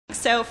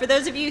So for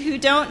those of you who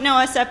don't know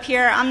us up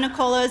here, I'm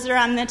Nicolde Ozer.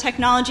 I'm the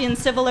Technology and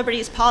Civil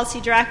Liberties Policy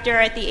Director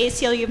at the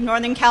ACLU of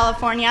Northern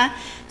California.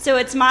 So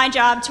it's my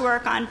job to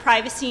work on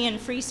privacy and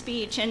free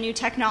speech and new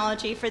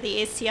technology for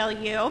the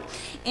ACLU.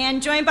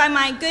 And joined by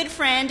my good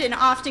friend and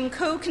often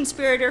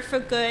co-conspirator for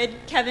good,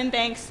 Kevin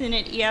Bankston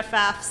at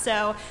EFF.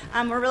 So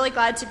we're really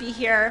glad to be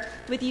here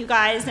with you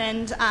guys.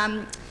 And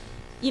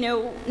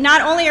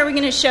not only are we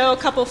going to show a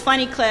couple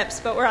funny clips,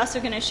 but we're also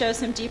going to show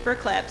some deeper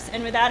clips.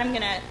 And with that, I'm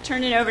going to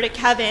turn it over to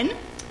Kevin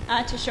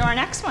to show our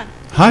next one.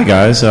 Hi,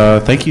 guys.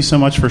 Thank you so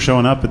much for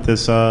showing up at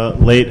this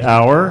late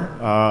hour.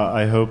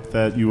 I hope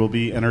that you will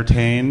be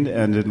entertained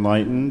and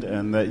enlightened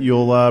and that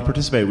you'll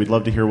participate. We'd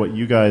love to hear what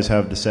you guys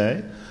have to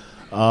say.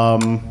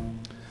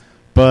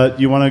 But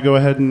you want to go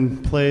ahead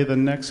and play the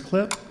next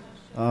clip?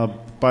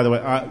 By the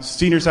way,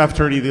 Senior Staff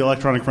Attorney of the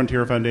Electronic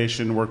Frontier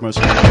Foundation, work most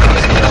of the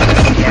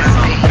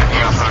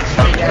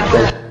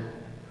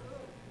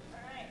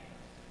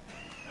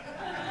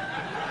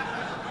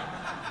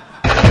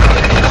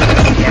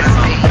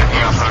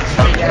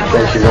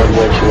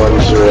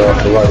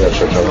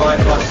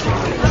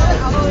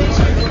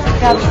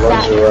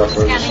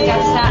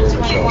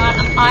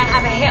I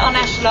have a hit on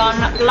Echelon,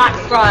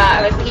 Blackbriar.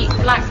 I repeat,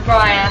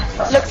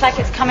 Blackbriar. Looks like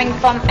it's coming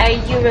from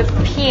a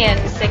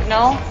European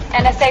signal.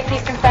 NSA,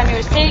 please confirm your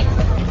receipt.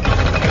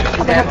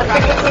 We have the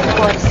frequency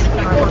reports,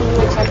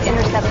 which has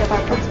intercepted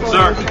our principal.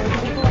 Sir.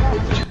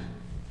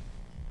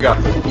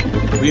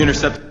 We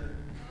intercepted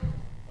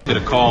a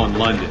call in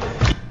London.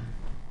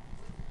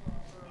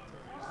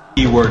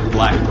 Keyword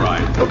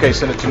Blackbriar. Okay,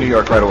 send it to New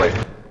York right away.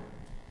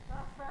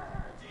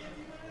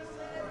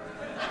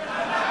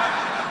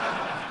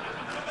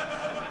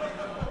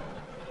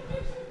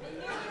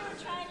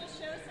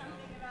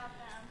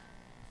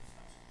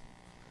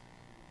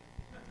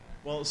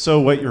 Well, so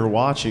what you're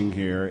watching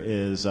here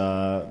is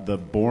the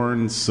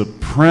Bourne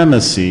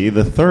Supremacy,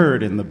 the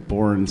third in the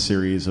Bourne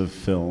series of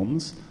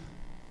films.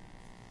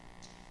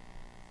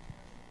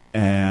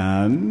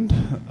 And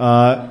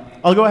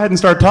I'll go ahead and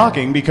start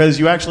talking because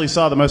you actually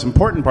saw the most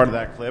important part of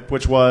that clip,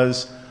 which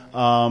was...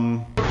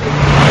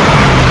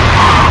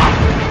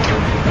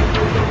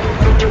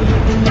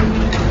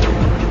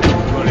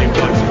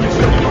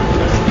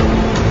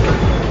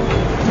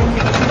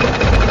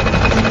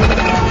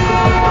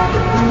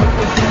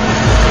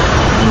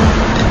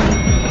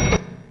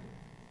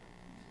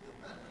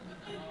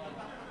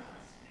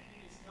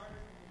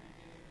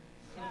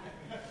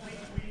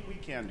 We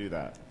can do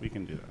that. We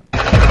can do that.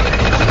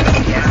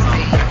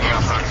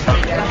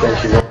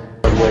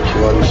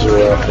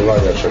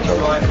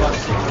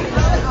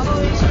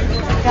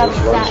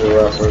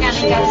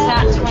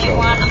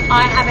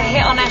 I have a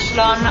hit on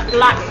Echelon,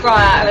 Blackbriar.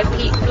 I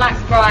repeat,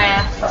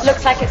 Blackbriar.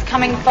 Looks like it's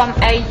coming from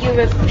a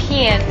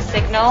European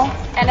signal.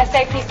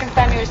 NSA, please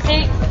confirm your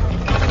receipt.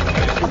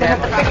 We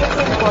have the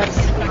frequency reports,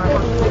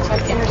 which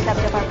has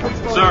intercepted our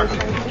principal. Sir.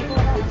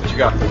 What you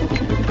got?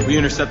 We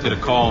intercepted a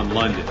call in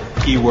London.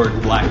 Keyword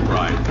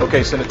Blackbriar.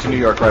 Okay, send it to New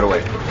York right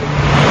away.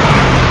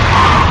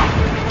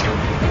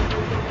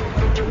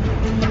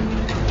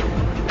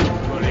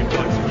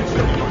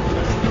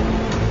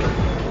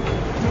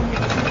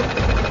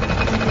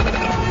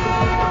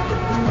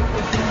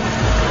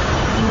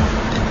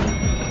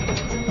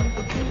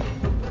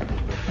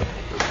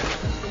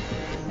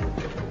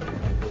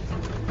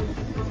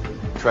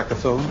 Track the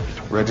phone.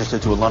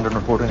 Registered to a London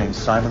reporter named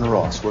Simon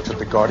Ross. Works at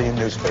the Guardian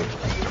newspaper.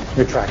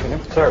 You're tracking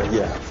him? Sir,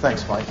 yeah.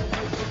 Thanks, Mike.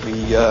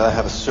 We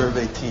have a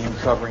survey team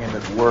covering him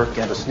at work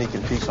and a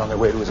sneaking piece on their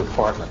way to his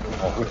apartment.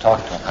 Who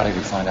talked to him? How did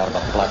you find out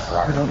about the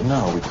Blackbriar? I don't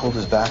know. We pulled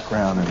his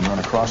background and run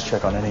a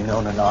cross-check on any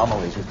known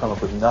anomalies. We've come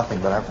up with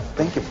nothing, but I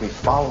think if we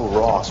follow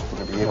Ross, we're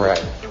going to be able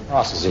to...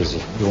 Ross is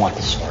easy. You want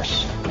the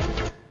source.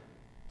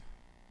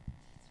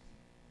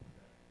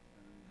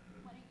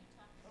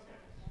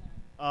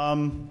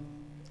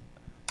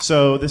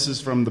 So this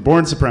is from the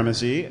Bourne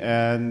Supremacy,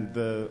 and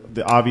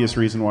the obvious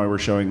reason why we're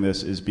showing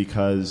this is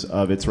because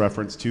of its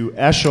reference to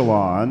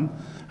Echelon.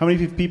 How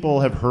many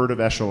people have heard of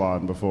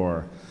Echelon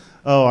before?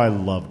 Oh, I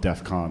love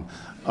Defcon.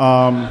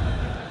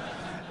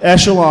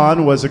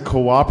 Echelon was a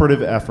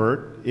cooperative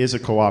effort, is a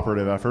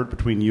cooperative effort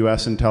between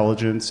U.S.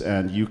 intelligence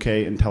and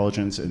U.K.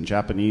 intelligence and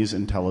Japanese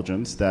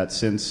intelligence that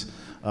since,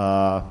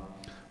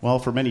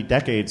 for many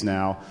decades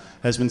now,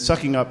 has been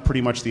sucking up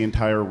pretty much the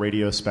entire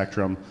radio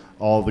spectrum,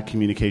 all the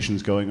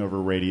communications going over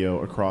radio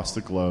across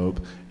the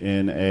globe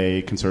in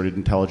a concerted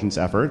intelligence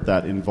effort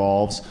that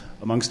involves,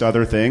 amongst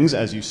other things,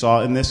 as you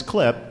saw in this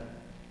clip,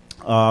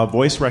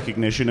 voice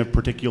recognition of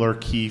particular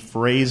key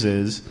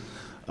phrases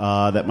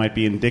that might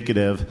be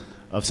indicative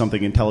of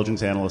something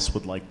intelligence analysts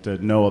would like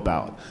to know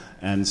about.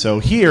 And so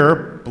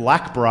here,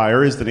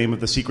 Blackbriar is the name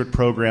of the secret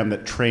program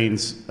that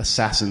trains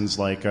assassins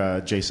like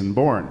Jason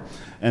Bourne.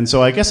 And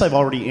so I guess I've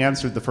already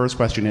answered the first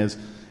question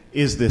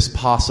is this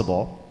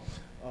possible?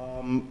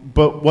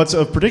 But what's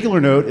of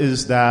particular note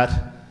is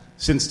that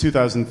since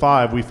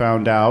 2005, we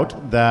found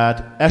out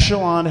that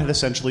Echelon had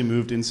essentially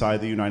moved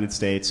inside the United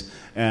States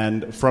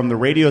and from the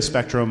radio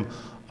spectrum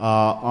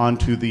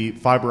onto the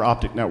fiber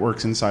optic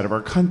networks inside of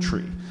our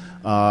country.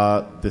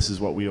 This is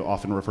what we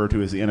often refer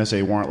to as the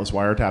NSA warrantless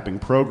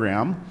wiretapping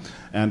program.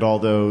 And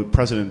although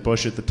President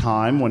Bush at the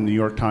time, when the New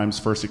York Times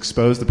first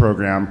exposed the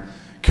program,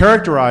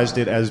 characterized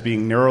it as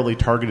being narrowly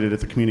targeted at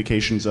the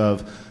communications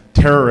of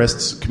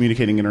terrorists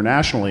communicating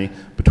internationally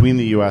between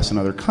the U.S. and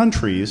other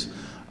countries,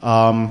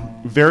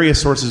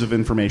 various sources of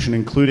information,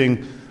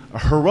 including a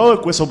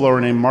heroic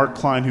whistleblower named Mark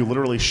Klein, who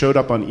literally showed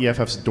up on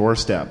EFF's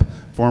doorstep,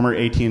 former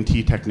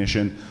AT&T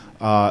technician,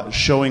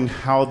 showing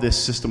how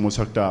this system was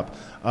hooked up.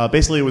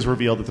 Basically, it was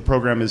revealed that the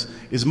program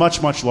is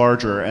much, much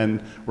larger,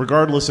 and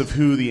regardless of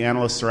who the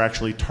analysts are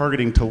actually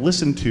targeting to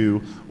listen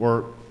to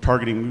or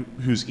targeting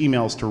whose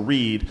emails to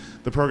read,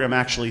 the program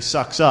actually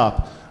sucks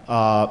up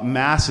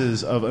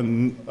masses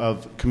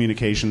of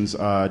communications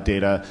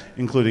data,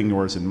 including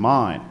yours and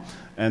mine.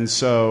 And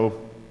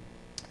so,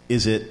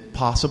 is it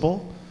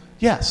possible?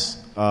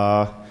 Yes.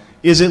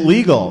 Is it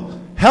legal?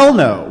 Hell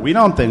no, we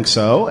don't think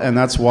so, and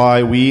that's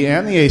why we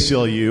and the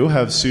ACLU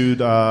have sued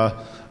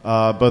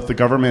both the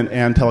government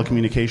and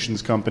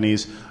telecommunications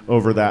companies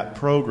over that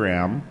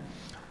program.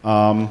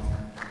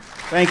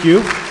 Thank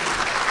you.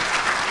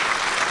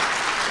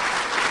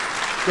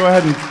 Go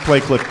ahead and play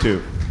clip 2.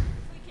 We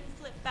can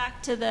flip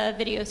back to the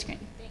video screen.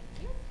 Thank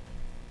you.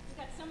 We've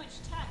got so much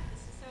tech.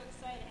 This is so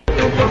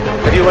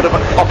exciting. Have you heard of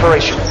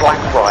Operation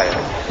Blackbriar?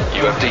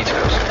 You have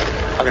details.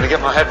 I'm going to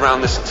get my head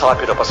around this and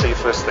type it up. I'll see you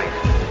first thing.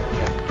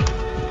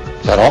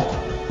 Is that all?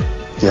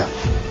 Yeah.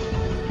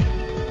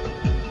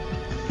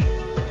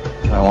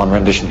 I want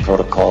rendition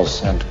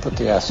protocols and to put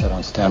the asset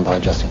on standby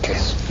just in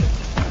case.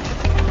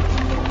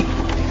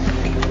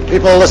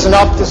 People, listen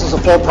up. This is a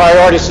full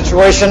priority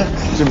situation.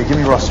 Jimmy, give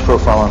me Ross's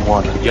profile on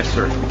one. Yes,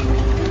 sir.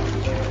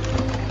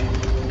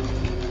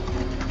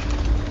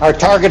 Our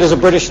target is a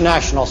British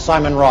national,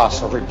 Simon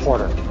Ross, a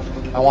reporter.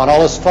 I want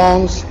all his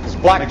phones, his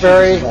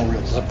BlackBerry,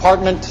 his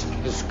apartment,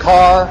 his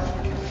car,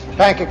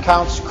 bank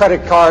accounts,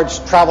 credit cards,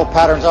 travel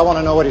patterns. I want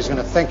to know what he's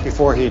going to think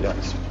before he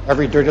does.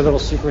 Every dirty little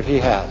secret he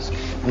has.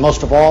 And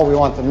most of all, we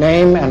want the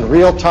name and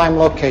real-time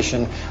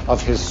location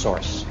of his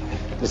source.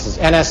 This is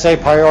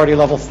NSA priority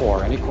level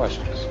 4. Any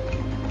questions?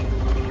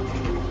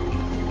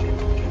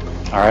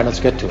 All right, let's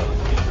get to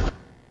it.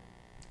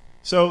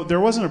 So there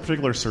wasn't a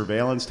particular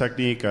surveillance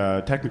technique,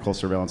 technical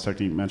surveillance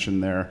technique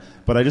mentioned there,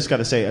 but I just got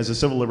to say, as a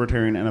civil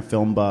libertarian and a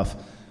film buff,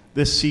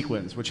 this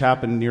sequence, which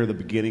happened near the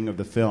beginning of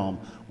the film,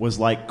 was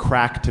like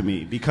crack to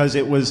me, because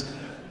it was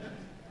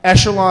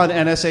echelon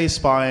NSA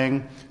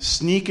spying,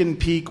 sneak and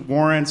peek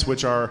warrants,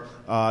 which are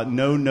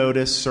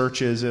no-notice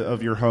searches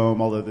of your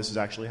home, although this is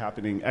actually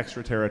happening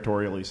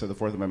extraterritorially, so the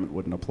Fourth Amendment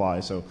wouldn't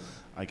apply, so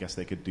I guess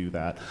they could do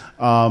that.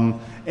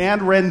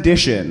 And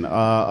rendition,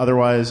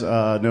 otherwise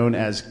known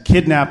as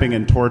kidnapping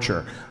and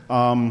torture.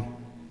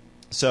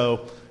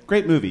 So,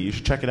 great movie. You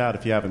should check it out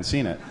if you haven't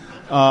seen it.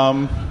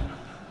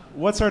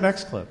 What's our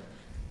next clip?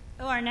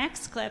 Oh, our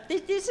next clip.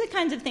 These are the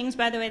kinds of things,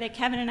 by the way, that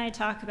Kevin and I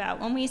talk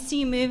about. When we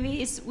see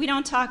movies, we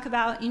don't talk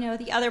about,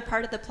 the other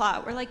part of the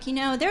plot. We're like,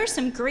 there are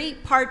some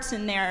great parts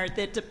in there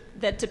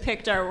that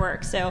depict our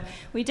work. So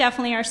we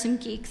definitely are some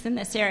geeks in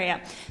this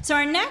area. So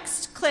our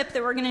next clip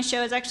that we're going to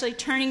show is actually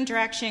turning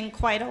direction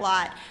quite a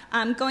lot.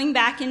 Going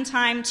back in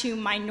time to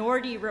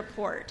Minority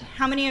Report.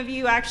 How many of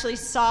you actually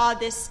saw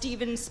this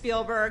Steven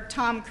Spielberg,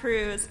 Tom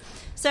Cruise?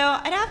 So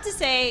I'd have to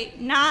say,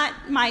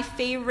 not my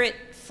favorite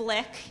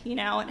flick, it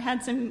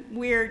had some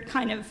weird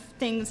kind of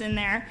things in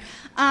there.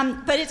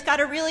 But it's got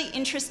a really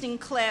interesting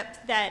clip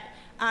that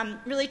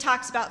really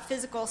talks about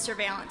physical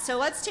surveillance. So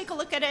let's take a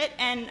look at it,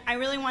 and I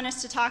really want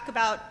us to talk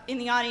about, in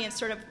the audience,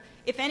 sort of,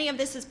 if any of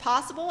this is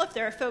possible, if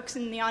there are folks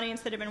in the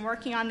audience that have been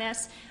working on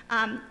this,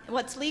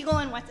 what's legal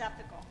and what's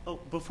ethical. Oh,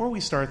 before we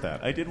start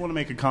that, I did want to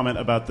make a comment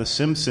about the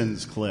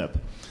Simpsons clip.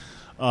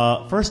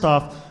 First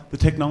off, the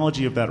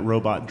technology of that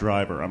robot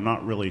driver, I'm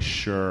not really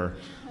sure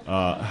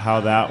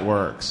how that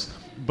works.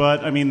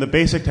 But, the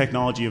basic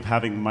technology of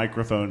having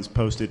microphones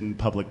posted in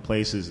public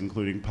places,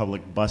 including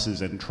public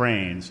buses and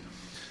trains,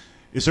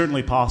 is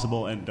certainly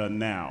possible and done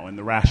now. And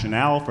the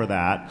rationale for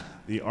that,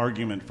 the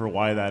argument for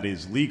why that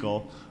is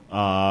legal,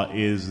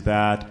 is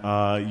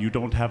that you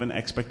don't have an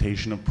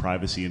expectation of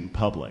privacy in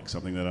public,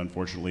 something that,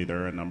 unfortunately,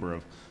 there are a number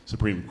of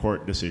Supreme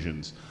Court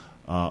decisions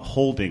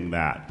holding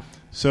that.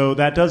 So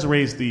that does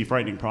raise the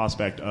frightening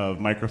prospect of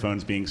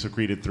microphones being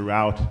secreted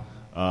throughout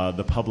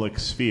the public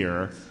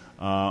sphere.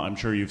 I'm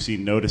sure you've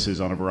seen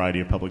notices on a variety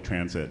of public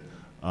transit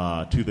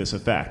to this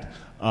effect.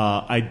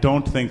 I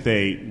don't think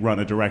they run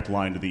a direct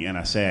line to the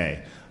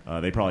NSA.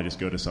 They probably just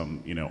go to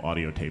some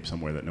audio tape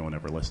somewhere that no one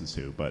ever listens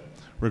to. But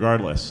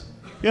regardless,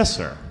 yes,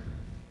 sir.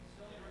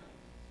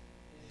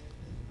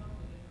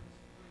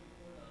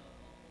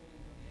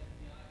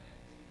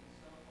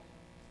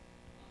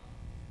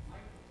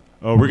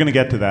 Oh, we're going to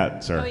get to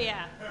that, sir. Oh,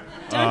 yeah.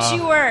 Don't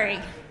you worry.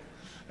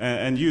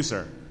 And you,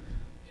 sir.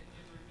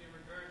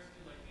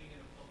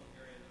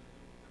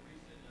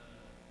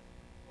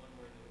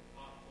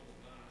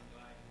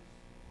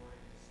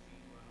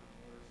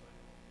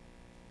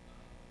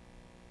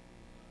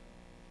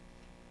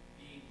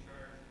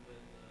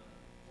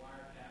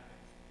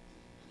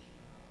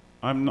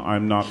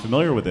 I'm not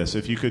familiar with this.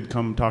 If you could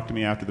come talk to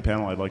me after the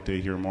panel, I'd like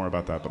to hear more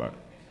about that. But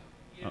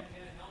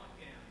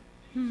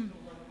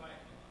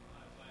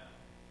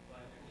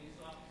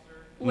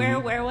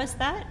Where was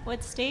that?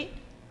 What state?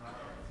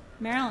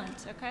 Maryland.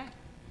 Okay.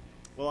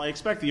 Well, I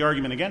expect the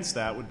argument against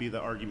that would be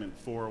the argument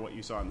for what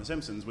you saw in The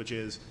Simpsons, which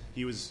is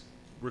he was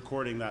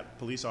recording that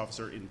police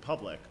officer in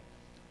public.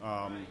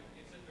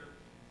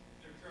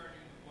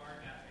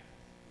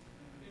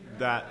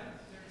 That.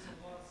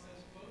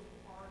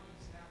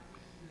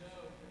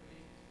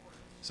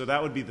 So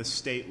that would be the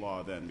state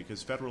law then,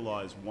 because federal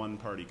law is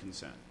one-party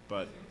consent.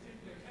 But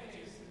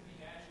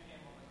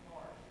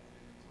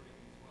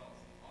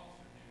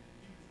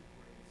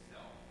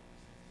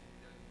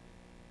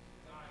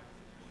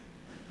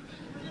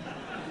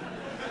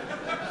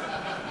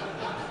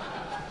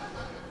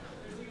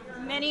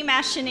many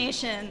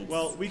machinations.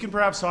 Well, we can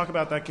perhaps talk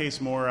about that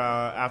case more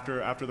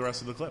after the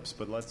rest of the clips,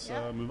 but let's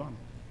move on.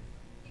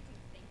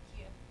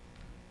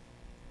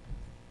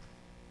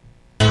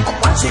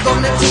 What you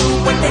gonna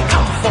do when they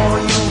come for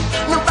you?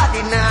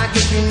 Nobody now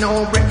give you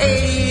no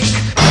break.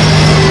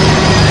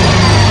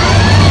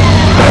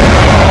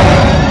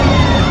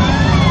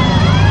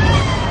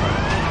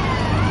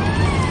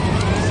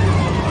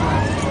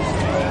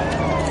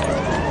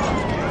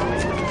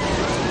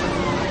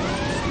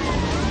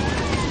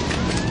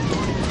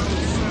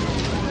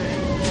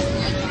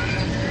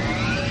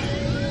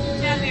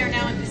 Chad, we are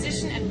now in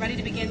position and ready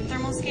to begin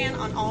thermal scan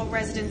on all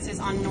residences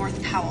on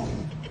North Powell.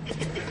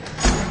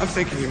 I'm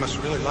thinking you must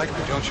really like me,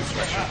 don't you,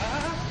 Fletcher?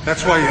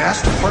 That's why you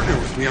asked to partner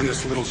with me on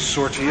this little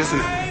sortie, isn't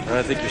it?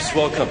 I think you're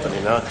swell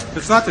company, not.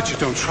 It's not that you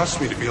don't trust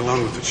me to be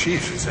alone with the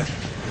chief, is it?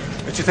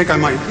 That you think I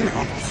might,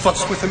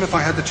 futz with him if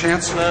I had the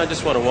chance? No, I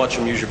just want to watch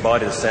him use your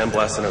body to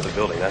sandblast another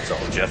building, that's all,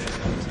 Jeff.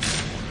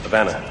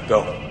 Havana,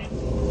 go.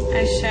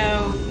 I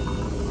show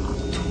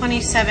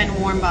 27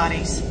 warm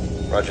bodies.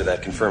 Roger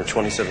that. Confirm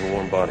 27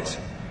 warm bodies.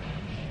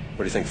 What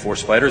do you think, 4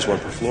 spiders, 1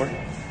 per floor?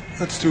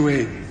 Let's do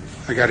 8.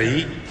 I gotta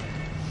eat.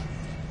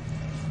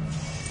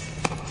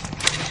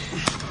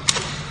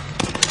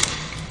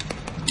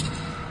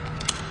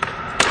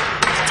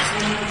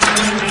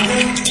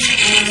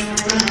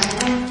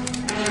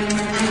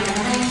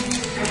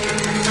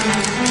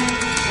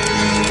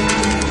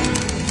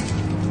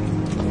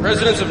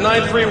 Residents of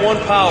 931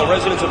 Powell.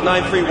 Residents of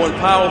 931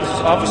 Powell. This is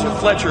Officer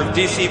Fletcher of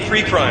D.C.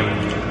 Pre-Crime.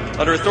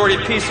 Under authority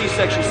of PC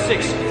Section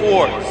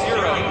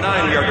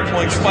 6409, we are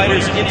deploying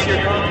spiders into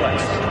your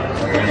complex.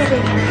 I'm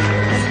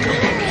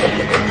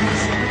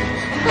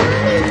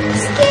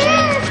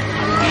scared.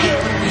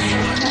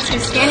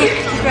 You're scared?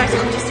 Congrats,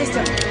 just stay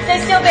still. Stay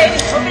still, baby.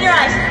 Open your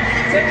eyes.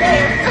 It's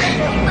okay. I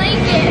don't like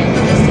it.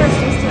 Stay still,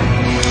 stay still.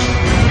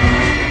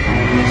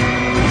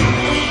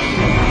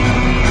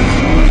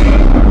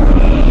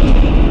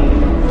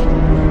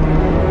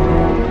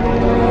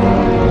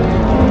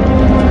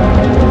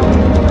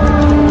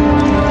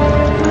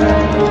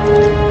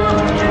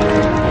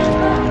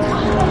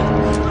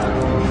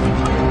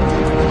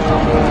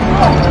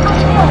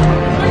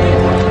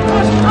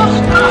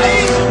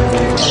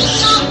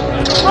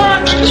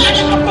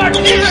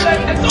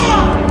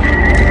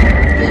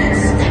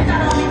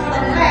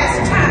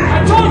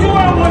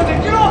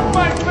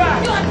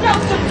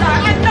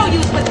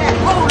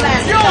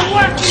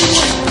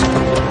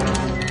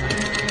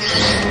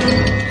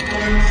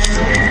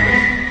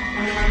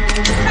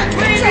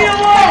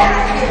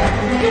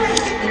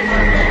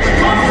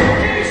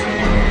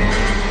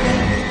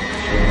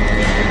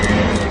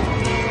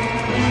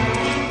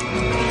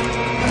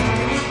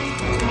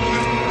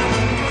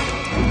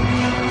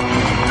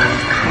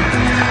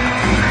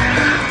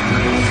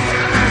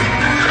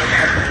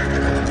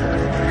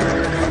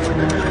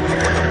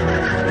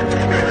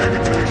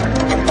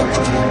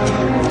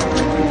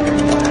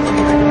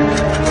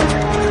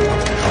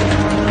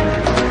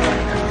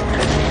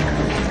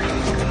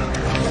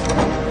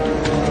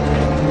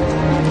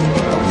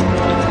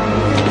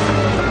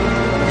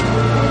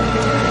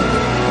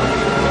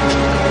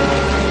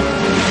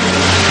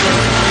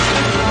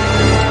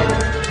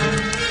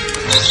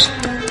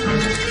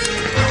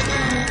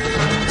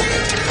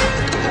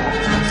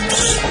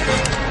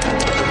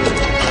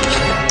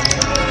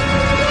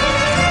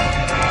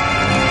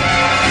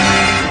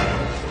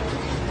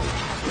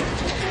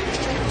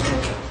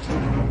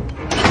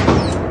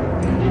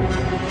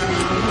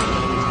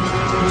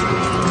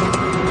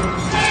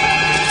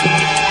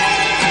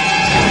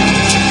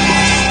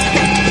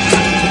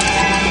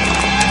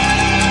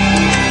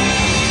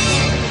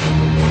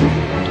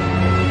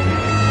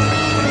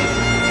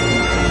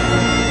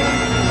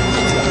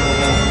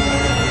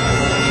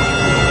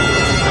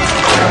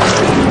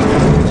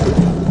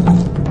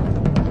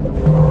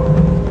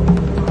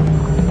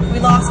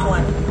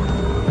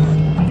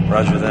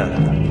 Roger that.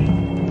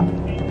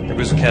 Maybe it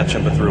was a cat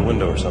jumping through a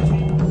window or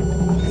something.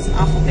 It's an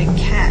awful big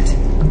cat.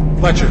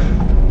 Fletcher.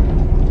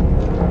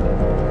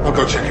 I'll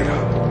go check it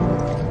out.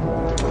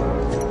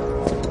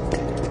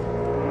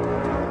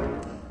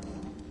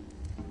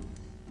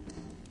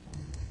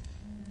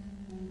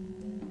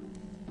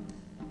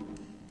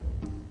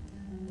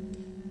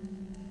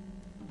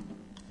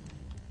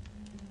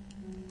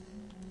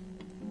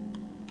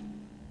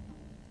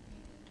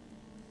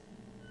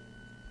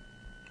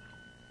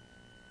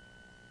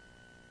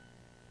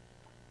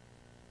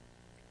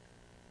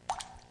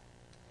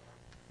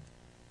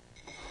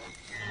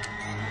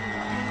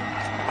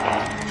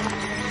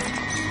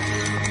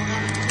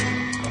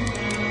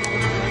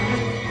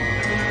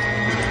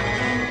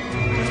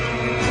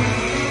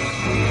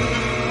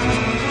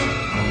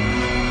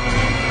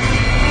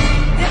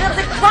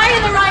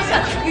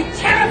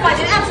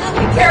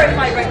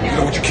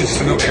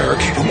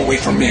 away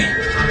from me.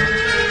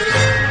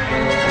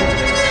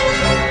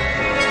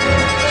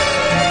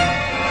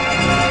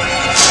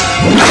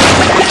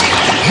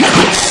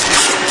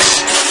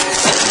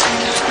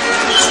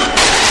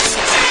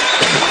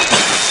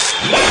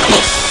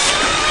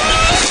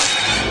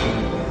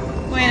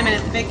 Wait a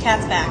minute, the big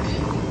cat's back.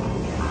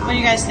 What do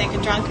you guys think? A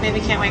drunk maybe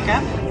can't wake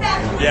up?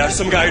 Yeah,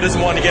 some guy who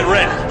doesn't want to get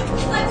red.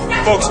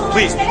 Folks,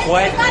 please, be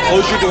quiet.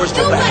 Close your doors.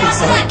 Go back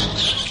inside.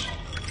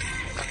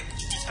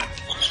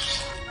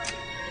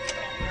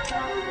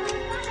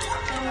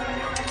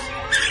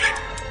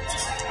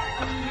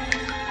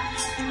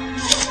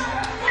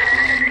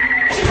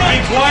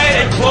 Be quiet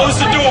and close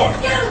the door.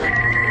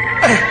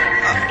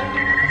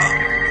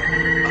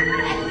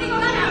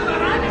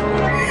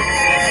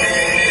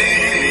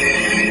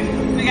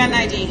 We got an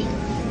ID.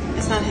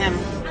 It's not him.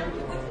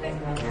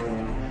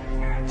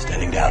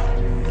 Standing down.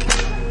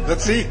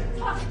 Let's see.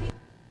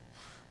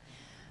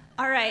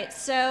 All right,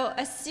 so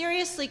a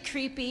seriously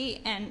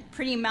creepy and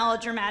pretty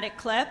melodramatic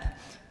clip,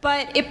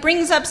 but it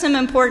brings up some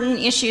important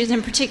issues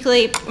and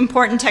particularly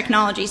important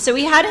technology. So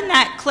we had in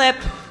that clip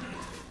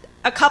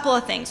a couple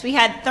of things. We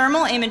had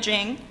thermal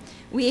imaging,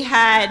 we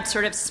had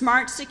sort of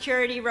smart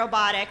security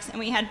robotics, and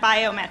we had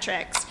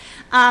biometrics.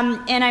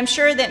 And I'm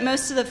sure that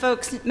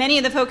many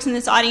of the folks in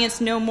this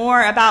audience know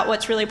more about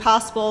what's really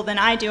possible than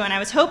I do, and I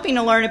was hoping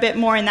to learn a bit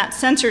more in that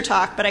sensor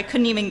talk, but I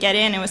couldn't even get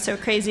in. It was so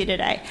crazy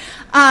today.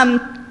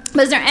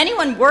 But is there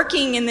anyone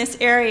working in this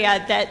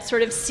area that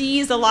sort of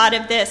sees a lot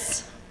of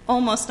this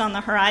almost on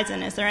the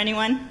horizon? Is there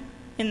anyone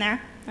in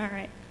there? All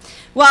right.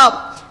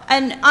 Well,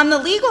 and on the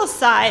legal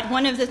side,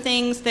 one of the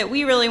things that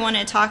we really want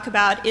to talk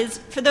about is,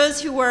 for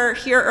those who were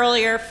here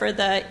earlier for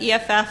the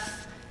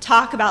EFF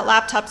talk about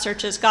laptop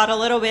searches, got a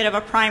little bit of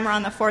a primer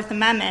on the Fourth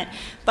Amendment.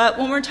 But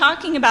when we're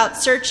talking about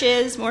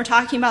searches, when we're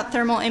talking about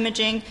thermal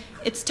imaging,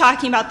 it's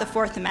talking about the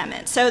Fourth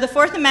Amendment. So the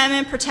Fourth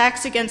Amendment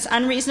protects against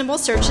unreasonable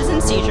searches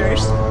and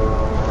seizures.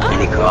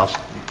 Any calls?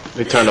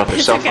 They turned off their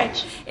cell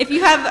phones. If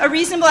you have a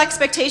reasonable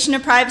expectation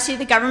of privacy,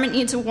 the government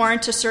needs a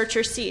warrant to search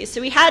or seize.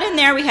 So we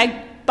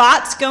had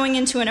bots going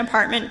into an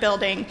apartment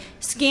building,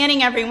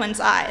 scanning everyone's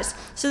eyes.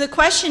 So the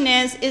question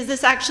is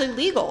this actually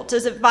legal?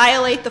 Does it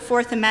violate the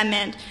Fourth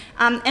Amendment?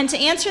 And to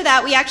answer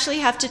that, we actually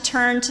have to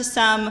turn to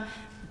some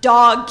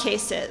dog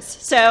cases.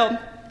 So,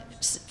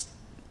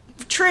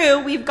 true,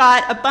 we've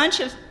got a bunch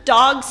of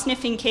dog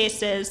sniffing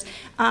cases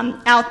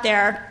out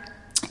there,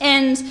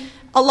 and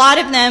a lot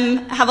of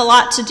them have a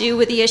lot to do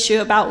with the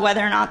issue about whether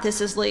or not this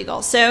is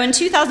legal. So in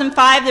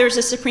 2005, there was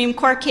a Supreme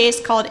Court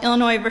case called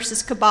Illinois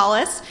versus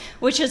Caballos,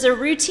 which is a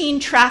routine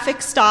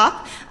traffic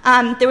stop.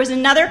 There was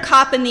another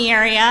cop in the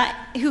area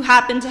who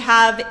happened to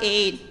have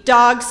a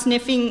drug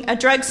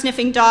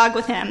sniffing dog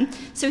with him.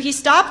 So he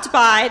stopped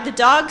by, the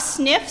dog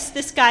sniffs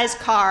this guy's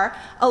car,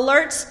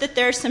 alerts that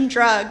there's some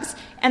drugs,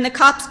 and the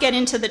cops get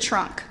into the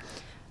trunk.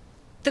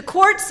 The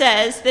court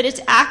says that it's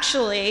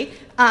actually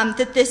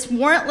that this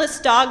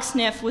warrantless dog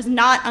sniff was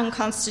not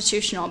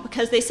unconstitutional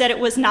because they said it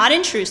was not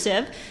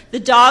intrusive. The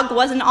dog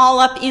wasn't all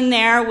up in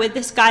there with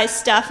this guy's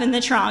stuff in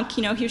the trunk.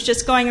 He was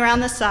just going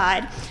around the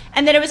side.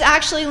 And that it was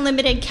actually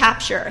limited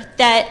capture,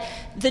 that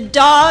the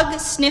dog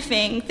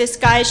sniffing this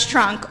guy's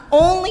trunk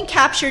only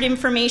captured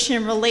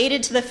information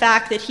related to the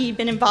fact that he'd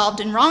been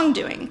involved in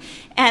wrongdoing.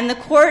 And the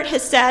court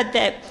has said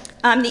that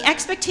the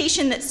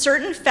expectation that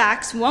certain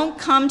facts won't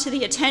come to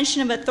the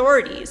attention of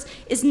authorities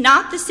is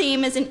not the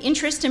same as an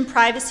interest in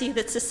privacy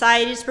that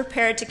society is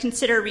prepared to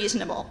consider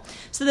reasonable.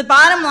 So the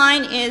bottom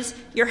line is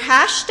your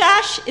hash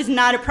stash is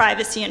not a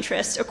privacy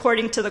interest,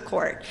 according to the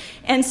court.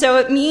 And so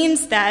it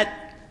means that,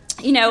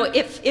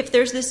 if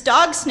there's this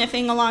dog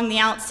sniffing along the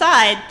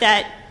outside,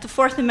 that the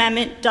Fourth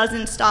Amendment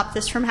doesn't stop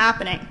this from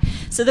happening.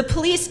 So the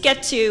police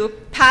get to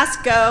pass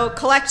go,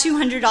 collect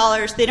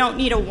 $200, they don't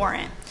need a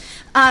warrant.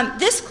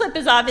 This clip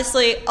is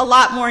obviously a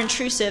lot more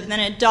intrusive than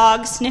a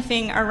dog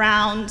sniffing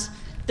around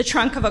the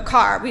trunk of a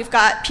car. We've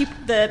got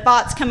the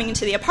bots coming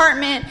into the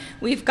apartment.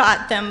 We've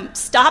got them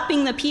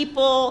stopping the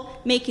people,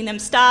 making them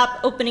stop,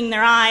 opening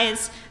their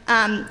eyes.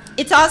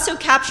 It's also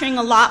capturing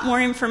a lot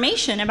more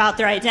information about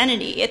their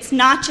identity. It's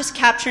not just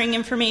capturing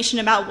information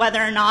about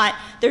whether or not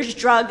there's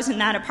drugs in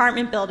that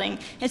apartment building.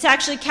 It's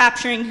actually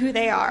capturing who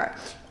they are.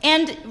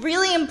 And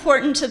really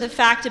important to the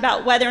fact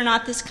about whether or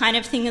not this kind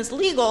of thing is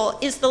legal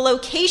is the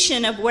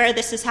location of where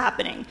this is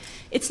happening.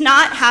 It's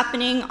not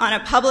happening on a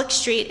public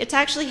street. It's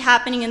actually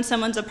happening in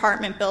someone's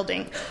apartment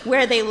building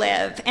where they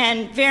live.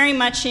 And very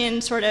much in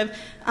sort of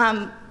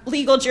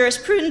legal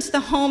jurisprudence, the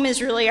home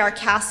is really our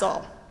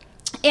castle.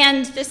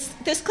 And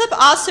this clip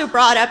also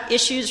brought up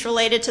issues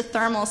related to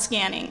thermal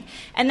scanning.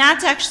 And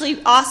that's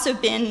actually also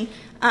been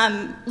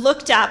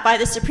looked at by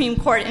the Supreme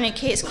Court in a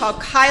case called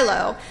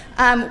Kylo,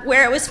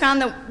 where it was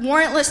found that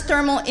warrantless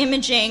thermal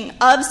imaging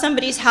of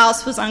somebody's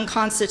house was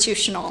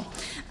unconstitutional.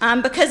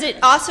 because it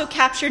also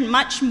captured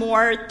much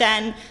more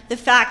than the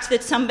fact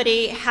that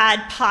somebody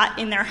had pot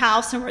in their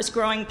house and was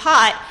growing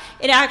pot.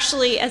 It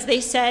actually, as they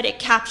said, it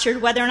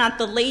captured whether or not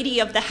the lady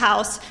of the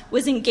house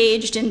was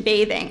engaged in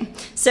bathing.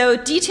 So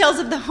details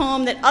of the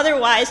home that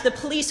otherwise the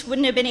police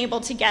wouldn't have been able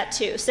to get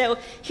to. So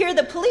here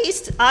the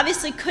police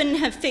obviously couldn't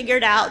have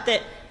figured out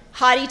that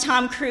hottie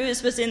Tom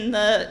Cruise was in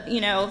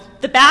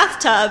the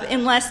bathtub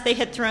unless they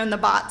had thrown the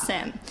bots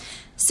in.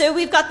 So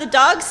we've got the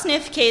dog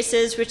sniff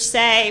cases, which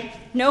say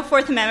no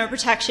Fourth Amendment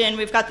protection.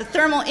 We've got the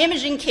thermal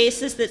imaging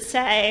cases that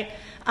say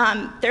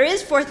there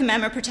is Fourth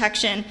Amendment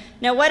protection.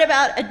 Now, what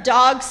about a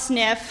dog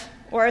sniff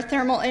or a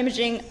thermal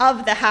imaging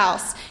of the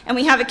house? And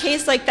we have a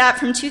case like that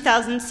from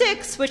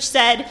 2006, which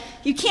said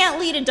you can't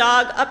lead a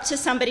dog up to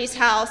somebody's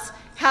house,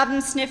 have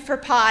them sniff for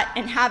pot,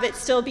 and have it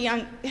still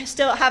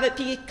have it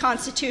be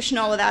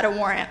constitutional without a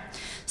warrant.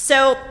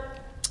 So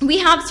we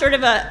have sort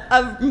of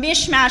a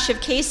mishmash of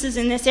cases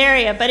in this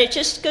area, but it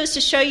just goes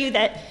to show you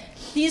that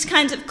these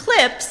kinds of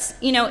clips,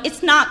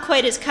 it's not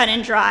quite as cut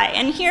and dry.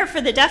 And here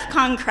for the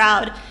Defcon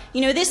crowd,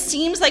 this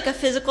seems like a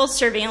physical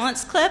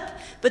surveillance clip,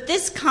 but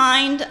this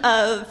kind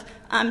of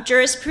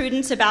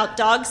jurisprudence about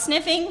dog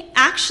sniffing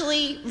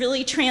actually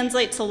really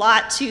translates a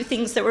lot to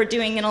things that we're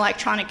doing in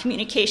electronic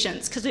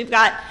communications, because we've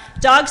got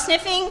dog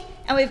sniffing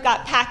and we've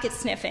got packet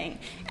sniffing.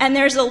 And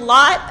there's a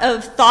lot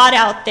of thought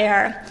out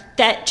there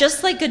that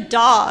just like a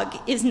dog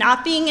is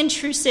not being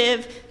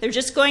intrusive, they're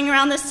just going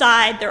around the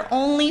side, they're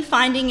only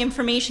finding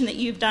information that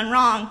you've done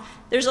wrong.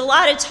 There's a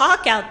lot of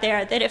talk out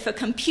there that if a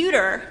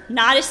computer,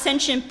 not a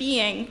sentient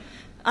being,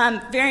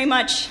 very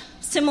much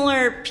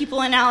similar, people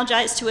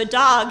analogize to a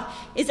dog,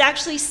 is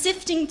actually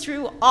sifting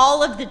through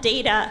all of the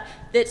data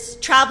that's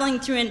traveling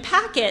through in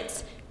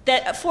packets,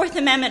 that a Fourth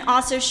Amendment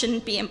also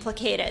shouldn't be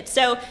implicated.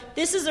 So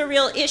this is a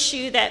real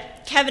issue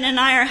that Kevin and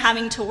I are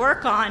having to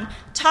work on,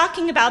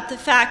 talking about the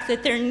fact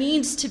that there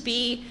needs to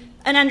be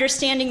an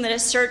understanding that a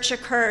search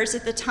occurs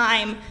at the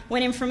time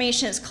when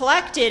information is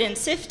collected and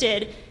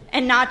sifted,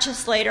 and not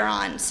just later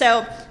on.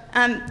 So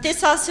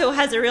this also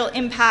has a real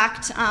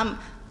impact on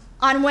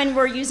when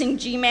we're using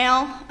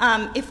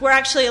Gmail. If we're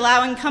actually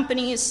allowing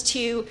companies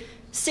to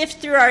sift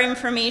through our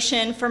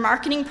information for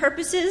marketing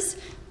purposes,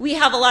 we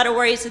have a lot of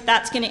worries that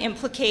that's going to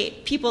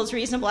implicate people's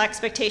reasonable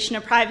expectation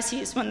of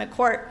privacy when the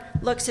court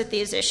looks at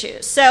these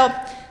issues. So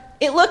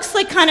it looks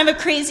like kind of a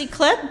crazy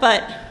clip,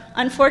 but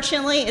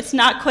unfortunately it's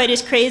not quite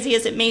as crazy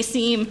as it may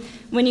seem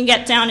when you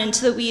get down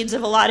into the weeds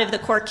of a lot of the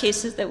court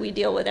cases that we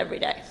deal with every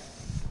day.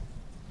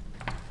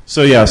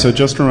 So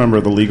just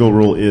remember the legal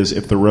rule is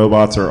if the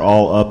robots are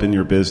all up in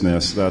your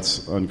business,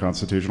 that's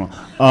unconstitutional.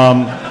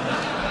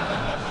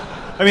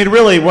 I mean,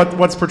 really,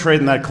 what's portrayed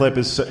in that clip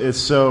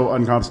is so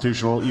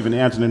unconstitutional. Even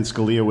Antonin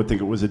Scalia would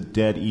think it was a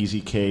dead easy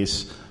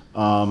case.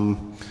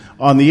 On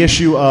the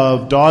issue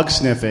of dog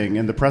sniffing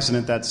and the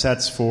precedent that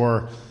sets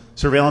for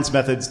surveillance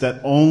methods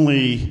that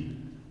only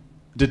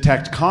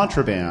detect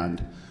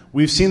contraband,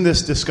 we've seen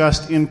this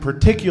discussed in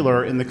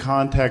particular in the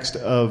context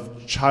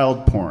of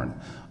child porn.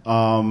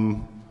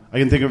 I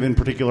can think of in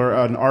particular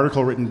an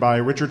article written by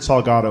Richard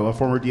Salgado, a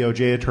former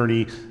DOJ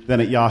attorney, then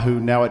at Yahoo,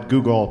 now at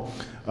Google,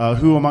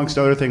 who, amongst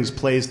other things,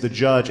 plays the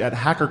judge at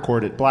Hacker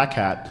Court at Black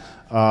Hat,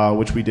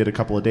 which we did a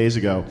couple of days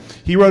ago.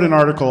 He wrote an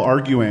article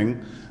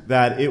arguing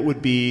that it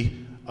would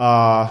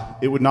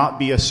not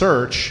be a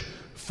search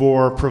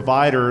for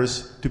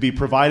providers to be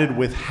provided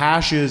with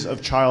hashes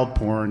of child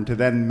porn to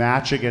then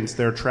match against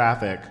their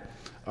traffic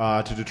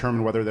to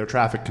determine whether their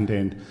traffic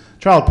contained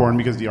child porn,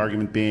 because the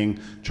argument being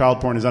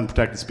child porn is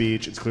unprotected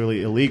speech, it's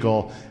clearly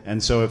illegal,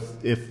 and so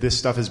if this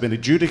stuff has been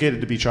adjudicated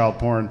to be child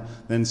porn,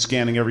 then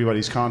scanning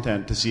everybody's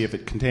content to see if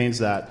it contains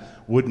that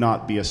would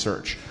not be a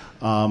search.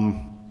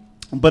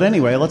 But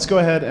anyway, let's go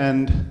ahead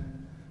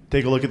and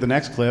take a look at the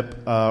next clip,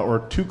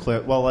 or two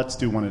clips. Well, let's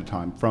do one at a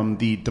time. From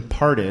The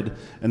Departed,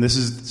 and this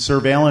is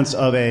surveillance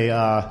of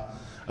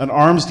an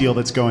arms deal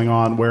that's going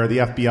on where the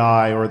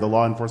FBI or the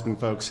law enforcement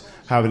folks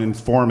have an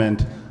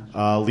informant,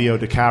 Leo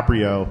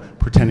DiCaprio,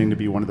 pretending to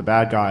be one of the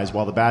bad guys,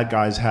 while the bad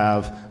guys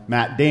have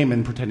Matt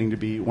Damon pretending to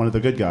be one of the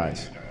good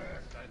guys.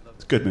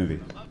 It's a good movie.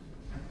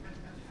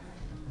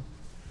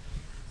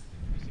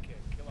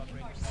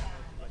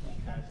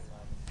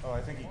 Oh, I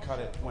think he cut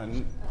it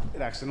when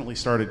it accidentally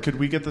started. Could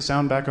we get the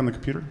sound back on the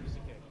computer?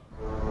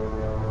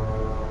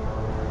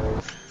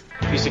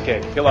 Piece of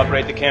cake. He'll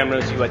operate the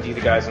cameras, you ID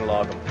the guys and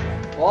log them.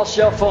 All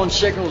cell phone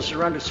signals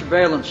are under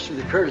surveillance through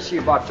the courtesy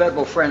of our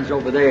federal friends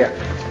over there.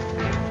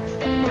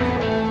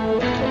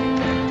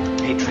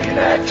 Patriot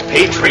Act.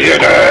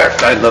 Patriot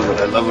Act. I love it.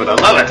 I love it. I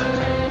love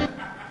it.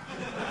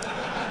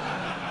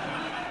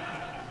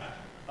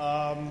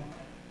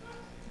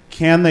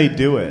 Can they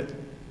do it?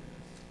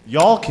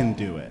 Y'all can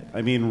do it.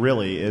 I mean,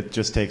 really, it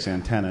just takes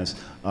antennas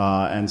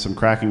and some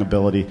cracking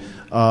ability.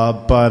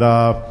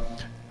 But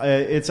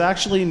it's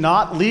actually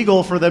not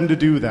legal for them to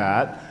do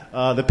that.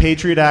 The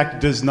Patriot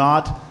Act does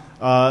not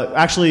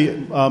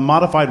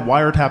modified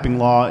wiretapping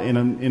law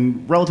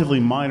in relatively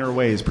minor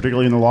ways,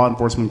 particularly in the law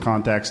enforcement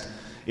context.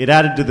 It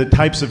added to the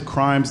types of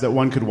crimes that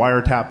one could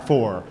wiretap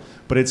for,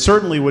 but it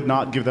certainly would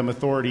not give them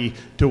authority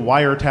to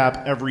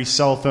wiretap every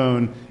cell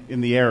phone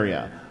in the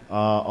area,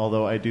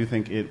 although I do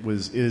think it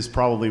is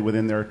probably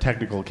within their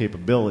technical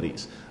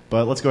capabilities.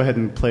 But let's go ahead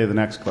and play the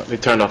next clip. They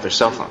turned off their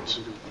cell phones.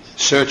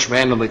 Search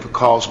randomly for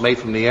calls made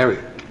from the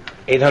area.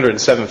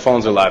 807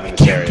 phones are live in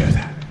this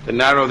area. To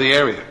narrow the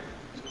area.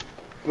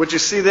 What you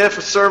see there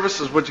for service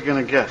is what you're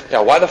going to get.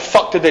 Yeah, why the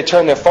fuck did they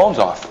turn their phones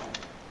off?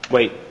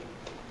 Wait,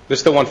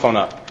 there's still one phone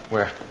up.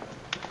 Where?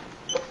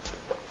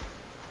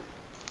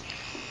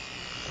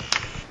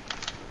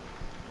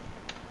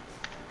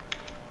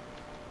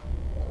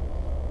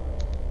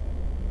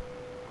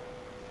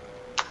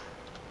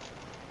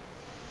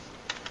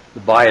 The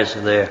buyers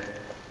are there.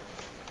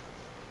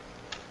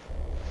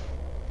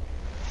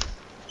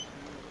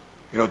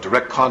 You know,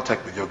 direct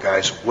contact with your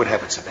guys would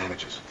have its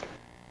advantages.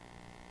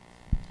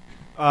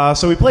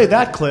 So we played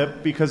that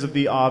clip because of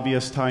the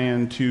obvious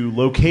tie-in to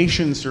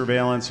location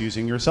surveillance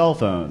using your cell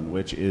phone,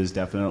 which is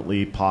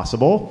definitely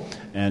possible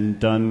and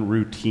done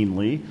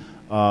routinely.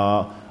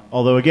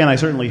 Although, again, I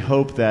certainly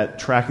hope that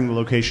tracking the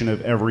location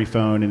of every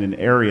phone in an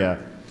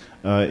area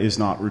is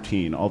not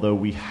routine. Although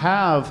we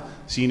have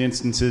seen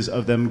instances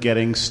of them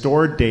getting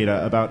stored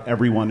data about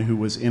everyone who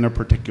was in a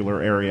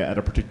particular area at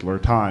a particular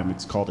time.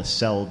 It's called a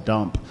cell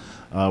dump.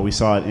 We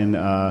saw it in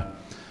an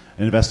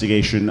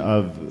investigation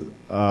of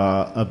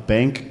a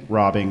bank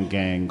robbing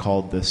gang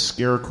called the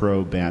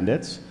Scarecrow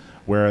Bandits,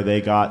 where they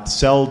got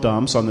cell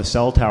dumps on the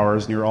cell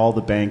towers near all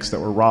the banks that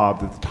were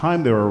robbed at the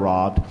time they were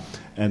robbed,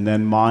 and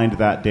then mined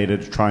that data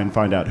to try and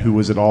find out who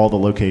was at all the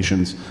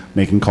locations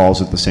making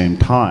calls at the same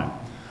time.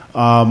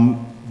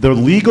 The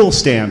legal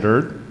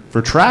standard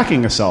for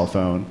tracking a cell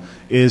phone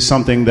is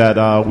something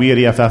that we at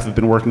EFF have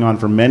been working on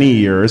for many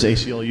years.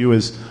 ACLU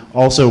is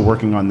also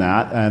working on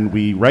that, and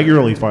we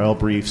regularly file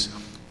briefs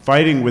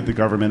fighting with the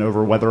government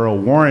over whether a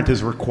warrant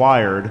is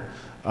required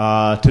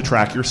to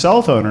track your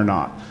cell phone or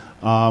not.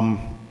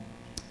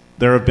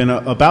 There have been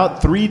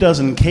about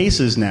 36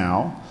 cases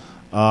now,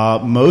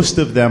 most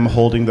of them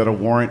holding that a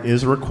warrant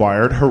is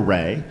required,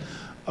 hooray,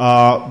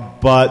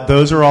 but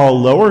those are all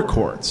lower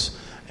courts.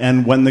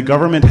 And when the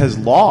government has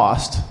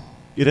lost,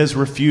 it has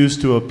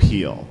refused to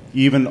appeal,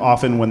 even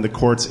often when the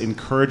courts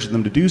encourage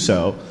them to do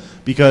so,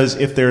 because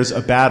if there's a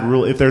bad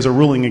rule, if there's a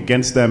ruling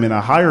against them in a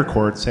higher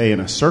court, say in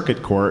a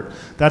circuit court,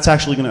 that's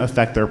actually going to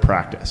affect their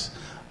practice.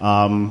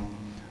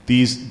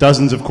 These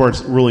dozens of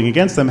courts ruling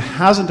against them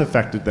hasn't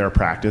affected their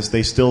practice.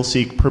 They still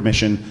seek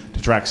permission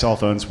to track cell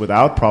phones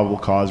without probable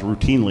cause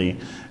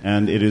routinely,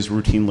 and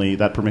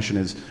that permission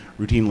is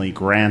routinely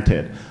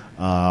granted.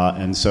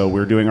 And so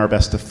we're doing our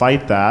best to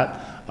fight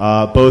that.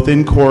 Both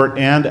in court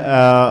and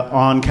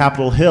on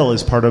Capitol Hill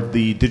as part of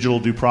the Digital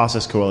Due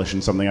Process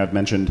Coalition, something I've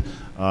mentioned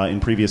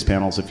in previous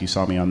panels if you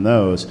saw me on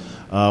those,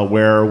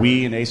 where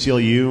we in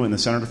ACLU and the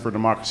Center for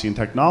Democracy and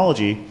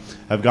Technology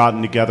have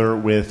gotten together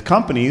with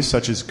companies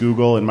such as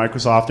Google and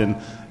Microsoft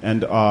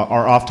and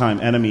our oft-time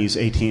enemies,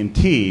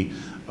 AT&T,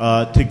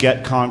 to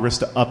get Congress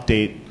to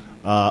update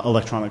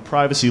electronic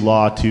privacy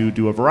law to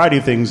do a variety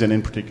of things, and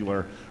in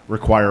particular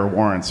require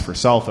warrants for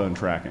cell phone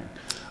tracking.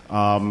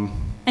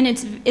 And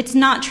it's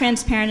not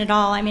transparent at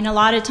all. I mean, a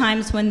lot of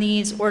times when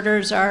these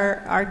orders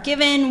are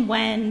given,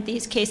 when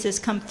these cases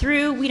come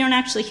through, we don't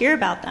actually hear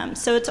about them.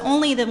 So it's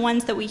only the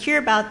ones that we hear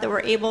about that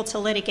we're able to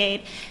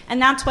litigate. And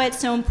that's why it's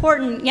so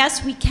important.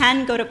 Yes, we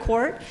can go to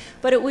court,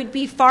 but it would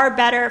be far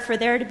better for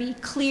there to be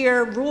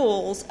clear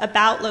rules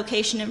about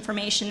location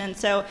information. And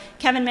so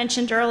Kevin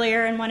mentioned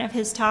earlier in one of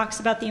his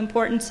talks about the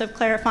importance of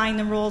clarifying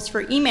the rules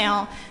for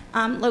email.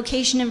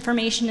 Location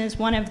information is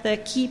one of the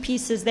key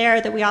pieces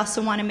there that we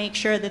also want to make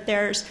sure that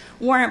there's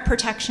warrant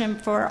protection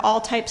for all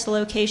types of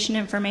location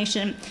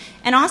information.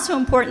 And also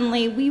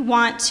importantly, we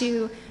want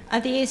to,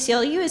 the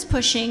ACLU is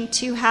pushing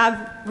to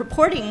have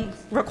reporting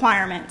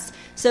requirements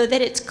so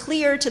that it's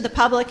clear to the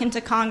public and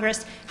to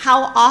Congress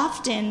how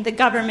often the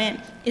government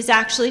is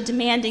actually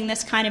demanding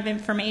this kind of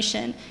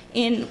information.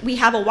 We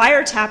have a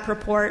wiretap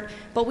report,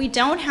 but we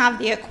don't have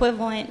the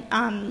equivalent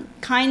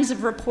kinds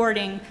of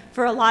reporting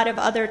for a lot of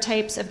other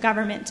types of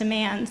government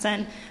demands.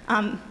 And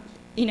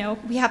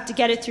we have to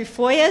get it through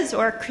FOIAs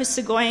or Chris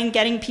Sagoyan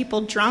getting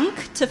people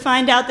drunk to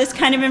find out this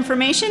kind of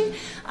information.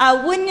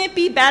 Wouldn't it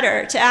be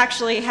better to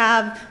actually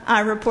have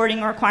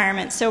reporting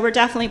requirements? So we're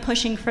definitely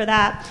pushing for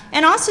that.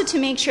 And also to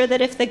make sure that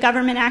if the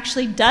government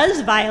actually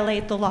does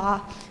violate the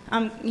law,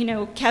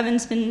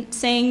 Kevin's been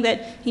saying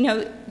that,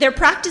 their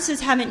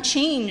practices haven't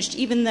changed,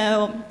 even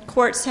though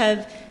courts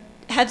have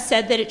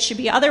said that it should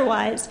be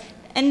otherwise.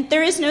 And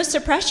there is no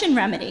suppression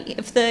remedy.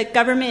 If the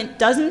government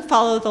doesn't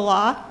follow the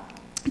law,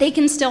 they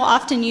can still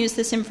often use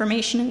this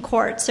information in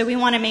court. So we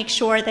want to make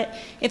sure that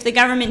if the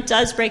government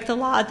does break the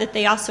law, that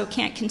they also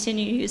can't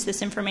continue to use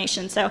this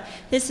information. So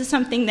this is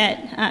something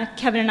that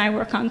Kevin and I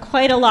work on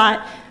quite a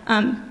lot,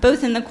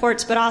 both in the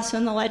courts but also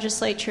in the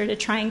legislature, to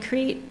try and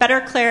create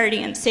better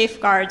clarity and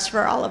safeguards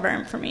for all of our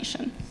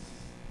information.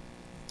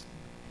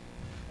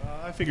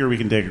 I figure we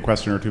can take a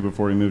question or two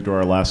before we move to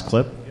our last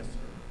clip.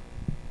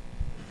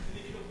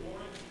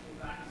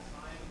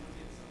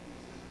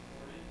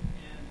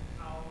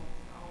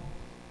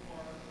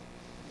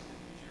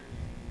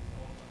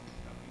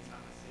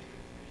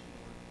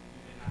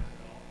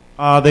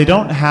 They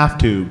don't have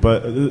to,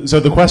 but so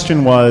the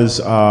question was,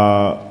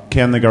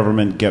 can the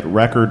government get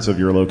records of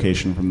your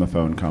location from the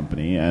phone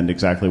company, and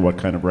exactly what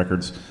kind of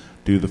records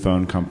do the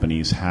phone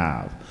companies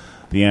have?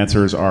 The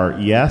answers are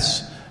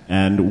yes,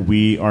 and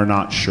we are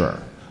not sure.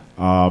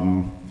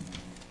 I'll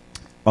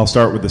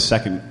start with the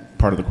second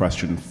part of the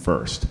question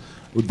first.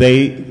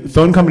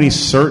 Phone companies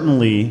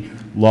certainly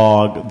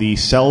log the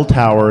cell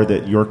tower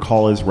that your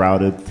call is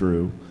routed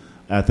through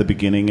at the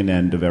beginning and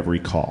end of every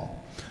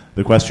call.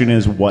 The question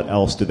is, what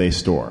else do they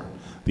store?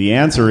 The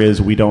answer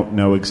is we don't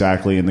know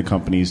exactly, and the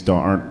companies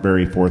aren't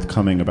very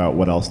forthcoming about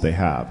what else they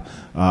have.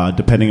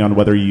 Depending on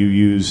whether you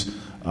use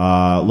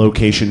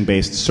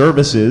location-based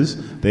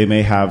services, they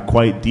may have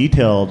quite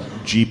detailed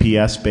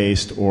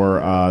GPS-based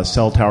or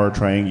cell tower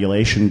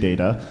triangulation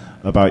data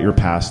about your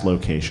past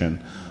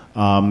location.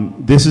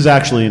 This is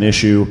actually an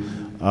issue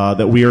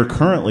that we are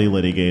currently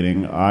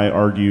litigating. I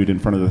argued in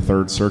front of the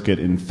Third Circuit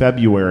in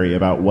February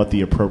about what the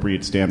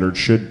appropriate standard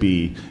should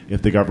be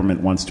if the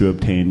government wants to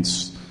obtain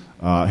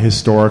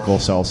historical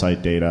cell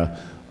site data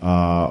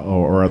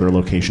or other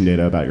location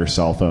data about your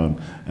cell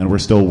phone, and we're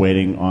still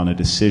waiting on a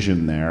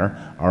decision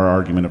there. Our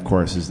argument, of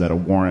course, is that a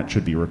warrant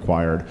should be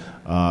required,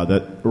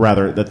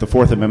 that the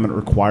Fourth Amendment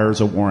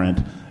requires a warrant,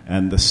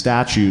 and the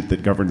statute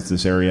that governs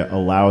this area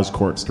allows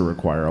courts to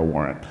require a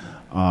warrant.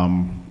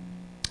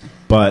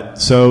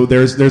 But so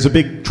there's a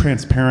big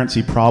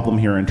transparency problem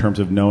here in terms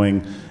of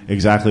knowing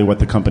exactly what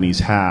the companies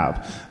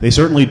have. They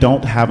certainly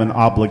don't have an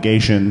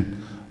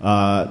obligation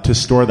to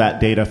store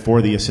that data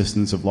for the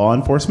assistance of law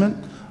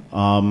enforcement.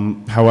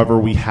 However,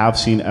 we have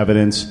seen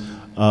evidence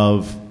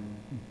of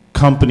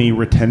company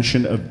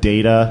retention of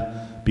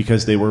data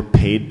because they were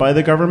paid by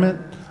the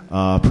government,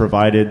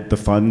 provided the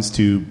funds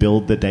to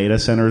build the data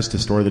centers to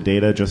store the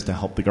data just to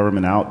help the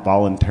government out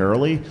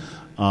voluntarily.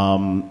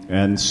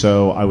 And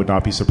so I would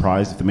not be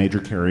surprised if the major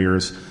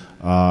carriers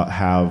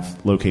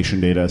have location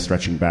data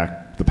stretching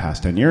back the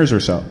past 10 years or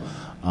so.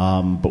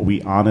 But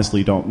we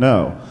honestly don't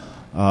know.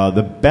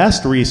 The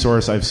best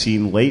resource I've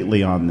seen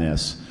lately on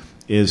this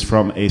is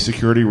from a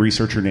security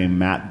researcher named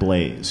Matt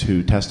Blaze,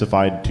 who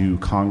testified to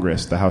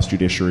Congress, the House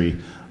Judiciary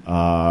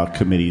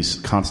Committee's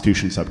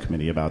Constitution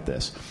Subcommittee, about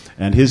this.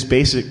 And his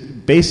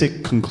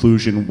basic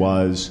conclusion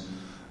was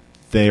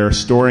they are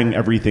storing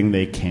everything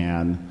they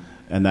can,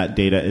 and that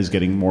data is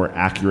getting more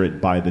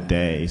accurate by the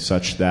day,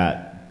 such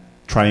that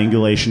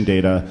triangulation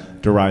data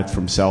derived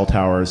from cell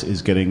towers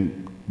is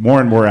getting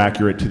more and more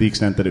accurate to the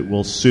extent that it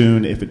will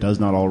soon, if it does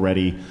not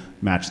already,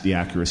 match the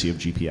accuracy of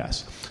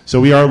GPS. So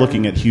we are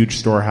looking at huge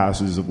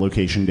storehouses of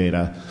location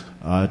data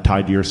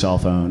tied to your cell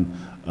phone,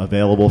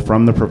 available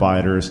from the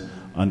providers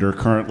under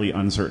currently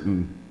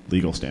uncertain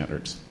legal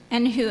standards.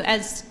 And who,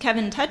 as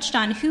Kevin touched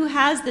on, who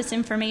has this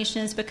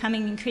information is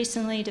becoming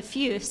increasingly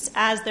diffuse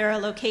as there are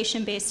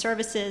location-based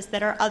services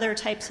that are other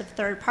types of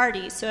third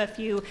parties. So if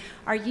you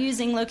are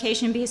using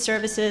location-based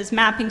services,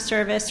 mapping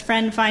service,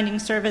 friend-finding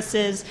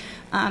services,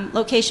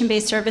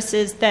 location-based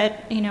services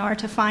that are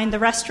to find the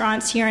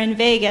restaurants here in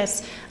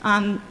Vegas,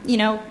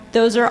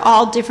 those are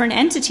all different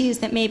entities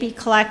that may be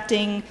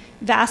collecting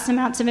vast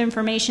amounts of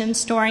information,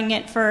 storing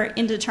it for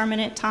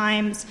indeterminate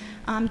times,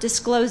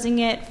 disclosing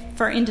it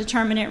for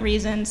indeterminate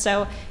reasons.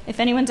 So if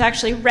anyone's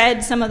actually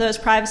read some of those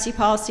privacy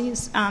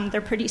policies, they're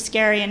pretty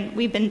scary, and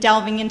we've been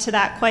delving into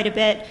that quite a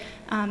bit.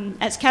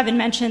 As Kevin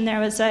mentioned, there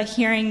was a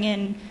hearing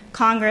in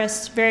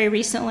Congress very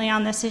recently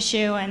on this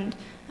issue, and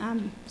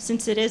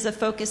since it is a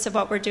focus of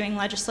what we're doing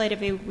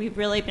legislatively, we've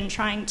really been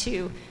trying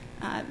to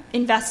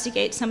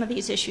investigate some of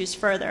these issues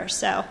further.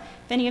 So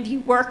if any of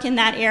you work in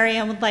that area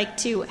and would like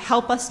to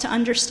help us to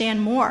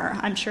understand more,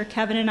 I'm sure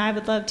Kevin and I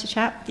would love to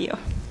chat with you.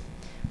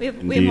 We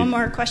have one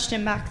more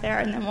question back there,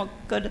 and then we'll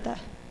go to the...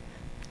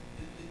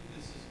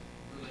 This is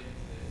related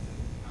to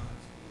the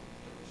comments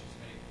that was just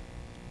made.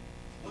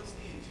 What's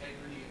the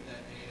integrity of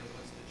that data?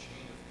 What's the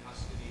chain of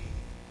custody?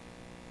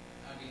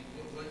 I mean,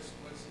 what's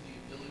the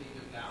ability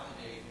to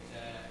validate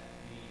that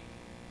the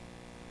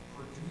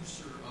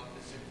producer of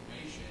this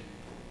information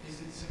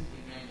isn't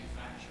simply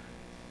manufactured?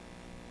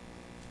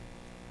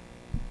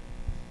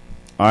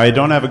 I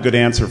don't have a good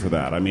answer for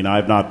that. I mean,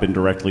 I've not been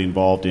directly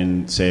involved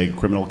in, say,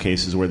 criminal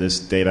cases where this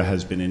data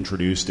has been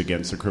introduced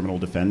against a criminal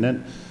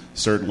defendant.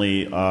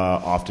 Certainly,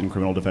 often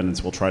criminal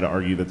defendants will try to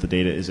argue that the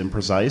data is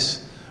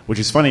imprecise, which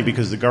is funny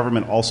because the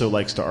government also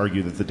likes to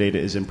argue that the data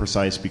is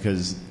imprecise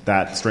because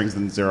that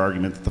strengthens their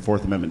argument that the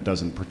Fourth Amendment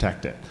doesn't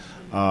protect it.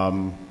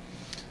 I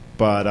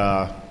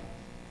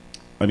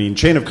mean,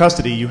 chain of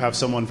custody, you have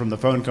someone from the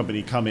phone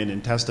company come in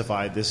and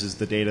testify, this is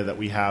the data that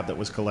we have that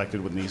was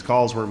collected when these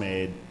calls were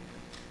made.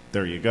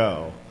 There you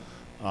go.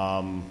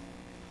 I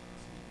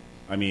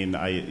mean,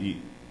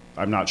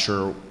 I'm not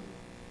sure.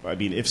 I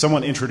mean, if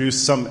someone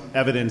introduced some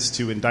evidence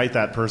to indict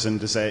that person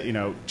to say,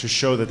 to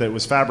show that it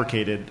was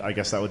fabricated, I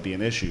guess that would be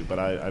an issue. But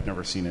I've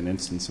never seen an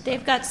instance of that.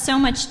 They've got so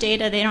much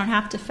data, they don't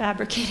have to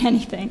fabricate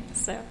anything.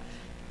 So,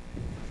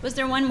 was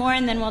there one more,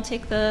 and then we'll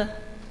take the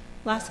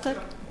last clip?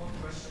 One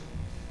question.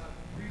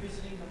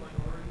 Revisiting the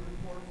Minority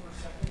Report for a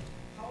second,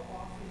 how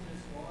often does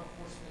law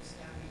enforcement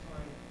stand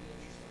behind the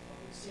interest of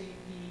public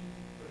safety,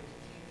 putting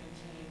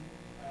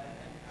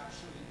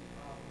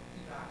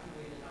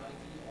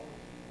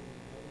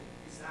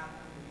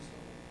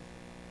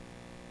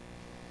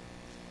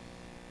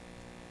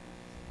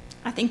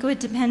I think it would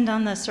depend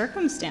on the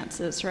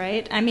circumstances,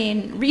 right? I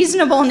mean,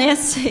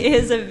 reasonableness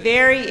is a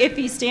very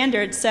iffy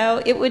standard,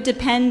 so it would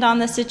depend on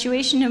the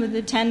situation, it would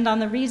depend on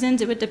the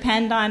reasons, it would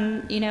depend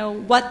on,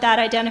 what that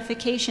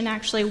identification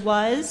actually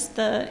was,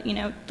 the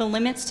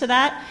limits to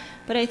that.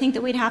 But I think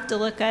that we'd have to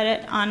look at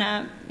it on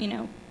a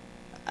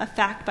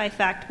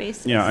fact-by-fact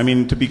basis. Yeah, I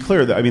mean, to be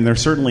clear, there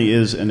certainly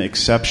is an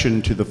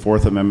exception to the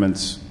Fourth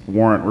Amendment's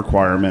warrant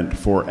requirement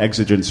for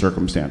exigent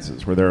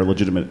circumstances, where there are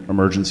legitimate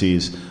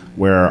emergencies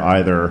where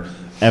either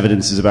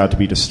evidence is about to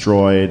be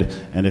destroyed,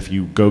 and if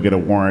you go get a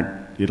warrant,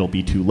 it'll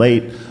be too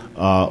late,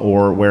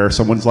 or where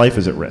someone's life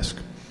is at risk.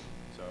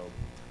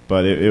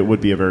 But it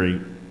would be a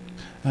very,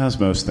 as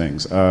most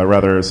things,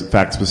 rather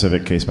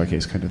fact-specific,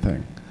 case-by-case kind of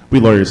thing. We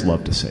lawyers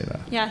love to say that.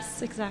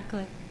 Yes,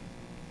 exactly.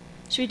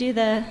 Should we do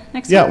the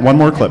next one? Yeah, one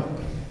more clip.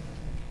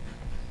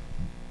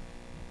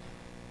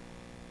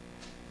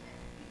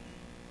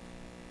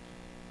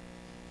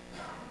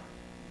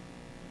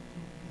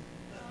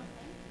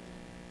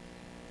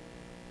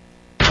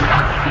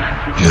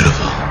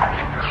 Beautiful,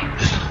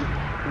 isn't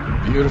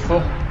it?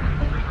 Beautiful,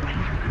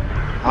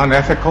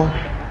 unethical,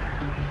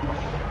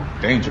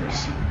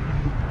 dangerous.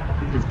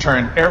 You've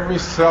turned every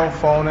cell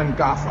phone in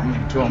Gotham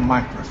into a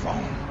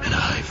microphone. And a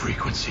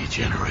high-frequency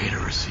generator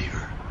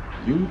receiver.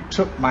 You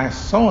took my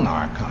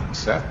sonar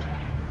concept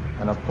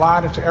and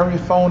applied it to every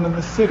phone in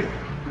the city.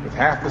 With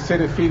half the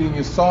city feeding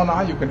you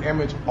sonar, you can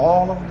image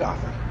all of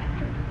Gotham.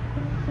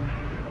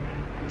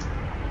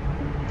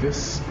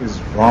 This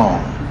is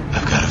wrong.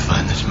 I've got to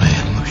find this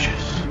man,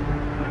 Lucius.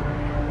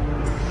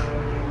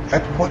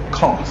 At what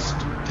cost?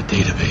 The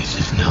database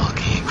is now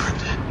key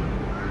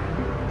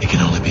encrypted. It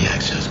can only be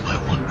accessed by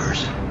one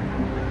person.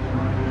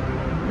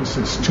 This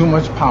is too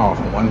much power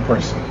for one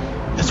person.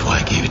 That's why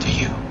I gave it to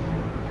you.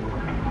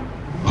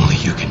 Only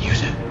you can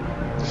use it.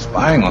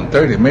 Spying on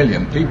 30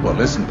 million people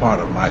isn't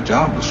part of my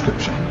job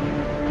description.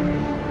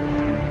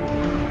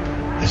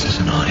 This is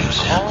an audio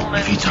sample.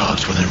 If he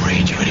talks within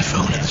range of any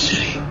phone in the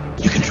city,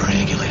 you can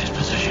triangulate his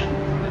position.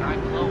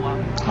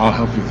 I'll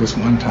help you this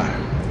one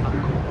time.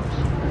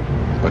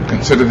 But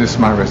consider this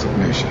my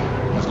resignation.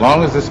 As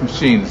long as this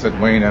machine is at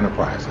Wayne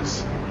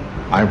Enterprises,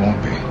 I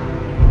won't be.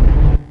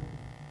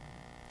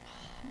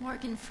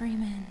 Morgan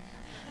Freeman.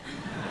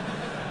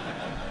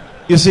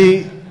 You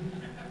see,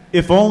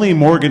 if only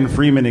Morgan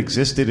Freeman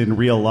existed in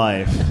real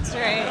life. That's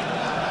right.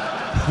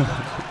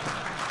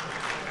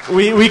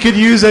 We could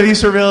use any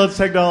surveillance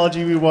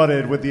technology we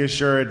wanted with the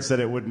assurance that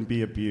it wouldn't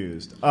be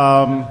abused.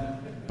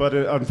 But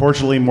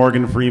unfortunately,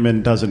 Morgan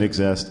Freeman doesn't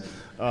exist.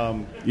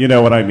 You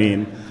know what I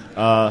mean.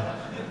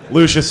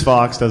 Lucius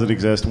Fox doesn't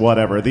exist,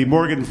 whatever. The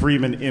Morgan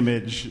Freeman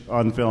image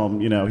on film,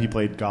 he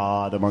played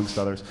God, amongst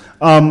others.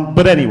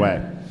 But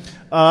anyway,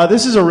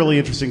 this is a really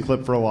interesting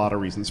clip for a lot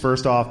of reasons.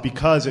 First off,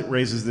 because it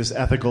raises this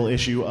ethical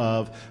issue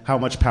of how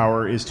much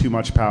power is too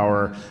much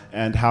power,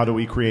 and how do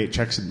we create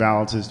checks and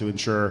balances to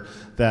ensure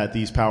that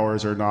these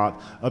powers are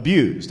not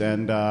abused.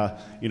 And,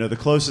 the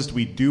closest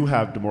we do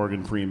have to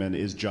Morgan Freeman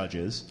is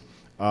judges.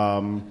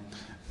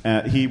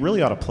 He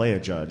really ought to play a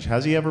judge.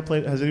 Has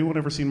anyone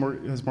ever seen,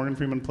 has Morgan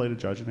Freeman played a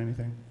judge in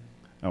anything?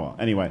 Oh, well,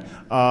 anyway.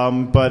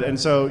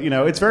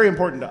 It's very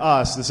important to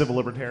us, the civil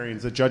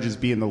libertarians, that judges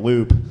be in the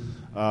loop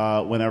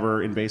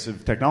whenever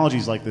invasive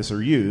technologies like this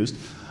are used.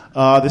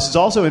 This is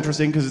also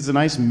interesting because it's a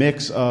nice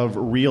mix of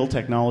real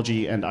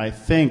technology and, I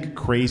think,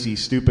 crazy,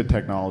 stupid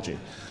technology.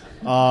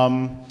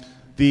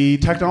 The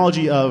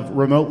technology of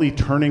remotely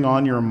turning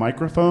on your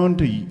microphone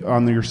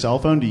on your cell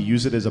phone to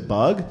use it as a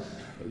bug,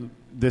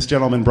 this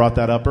gentleman brought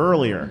that up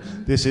earlier.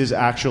 This is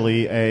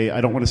actually I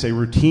don't want to say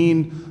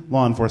routine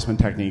law enforcement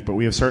technique, but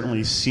we have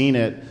certainly seen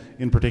it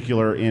in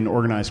particular in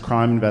organized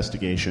crime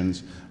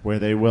investigations where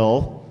they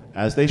will,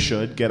 as they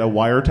should, get a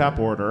wiretap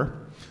order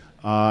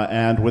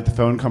and with the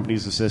phone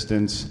company's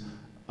assistance,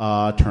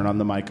 turn on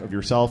the mic of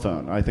your cell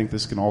phone. I think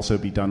this can also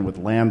be done with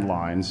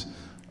landlines.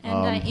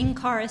 And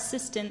in-car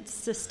assistance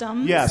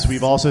systems. Yes,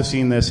 we've also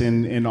seen this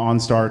in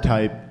OnStar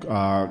type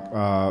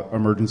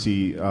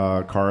emergency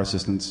car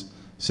assistance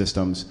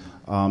systems.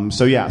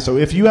 So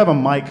if you have a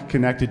mic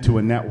connected to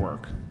a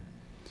network,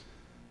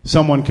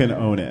 someone can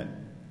own it,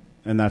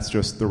 and that's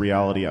just the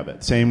reality of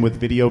it. Same with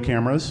video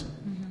cameras,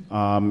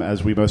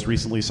 as we most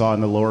recently saw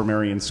in the Lower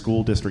Merion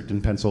School District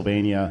in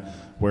Pennsylvania,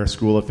 where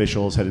school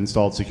officials had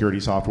installed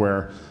security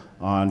software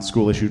on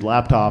school-issued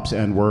laptops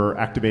and were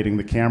activating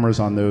the cameras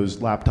on those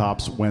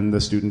laptops when the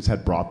students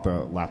had brought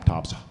the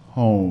laptops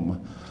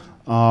home.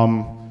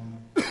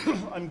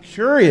 I'm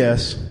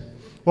curious.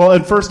 Well,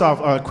 and first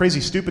off, crazy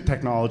stupid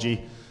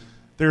technology.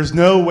 There's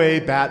no way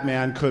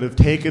Batman could have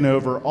taken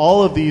over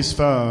all of these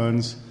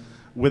phones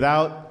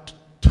without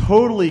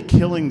totally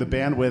killing the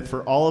bandwidth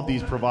for all of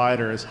these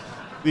providers.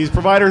 These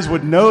providers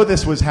would know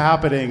this was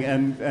happening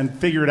and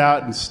figure it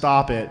out and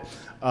stop it.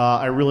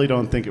 I really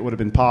don't think it would have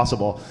been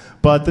possible.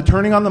 But the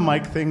turning on the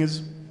mic thing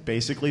is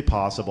basically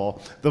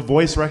possible. The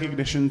voice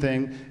recognition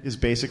thing is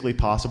basically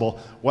possible.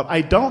 What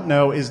I don't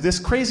know is this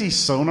crazy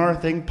sonar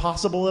thing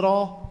possible at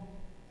all?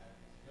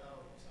 No,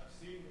 I've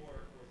seen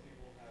work where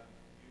people have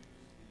used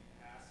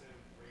the passive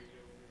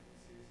radio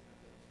frequencies at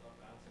the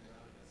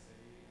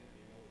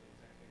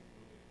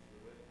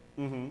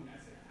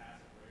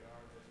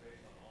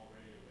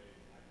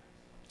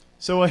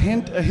So a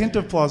hint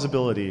of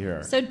plausibility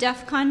here. So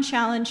Defcon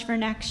challenge for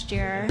next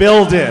year.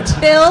 Build it.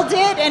 Build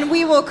it, and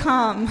we will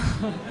come.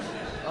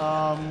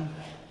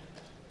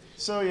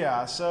 So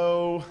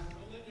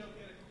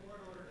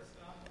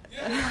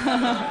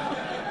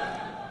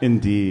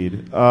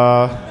Indeed.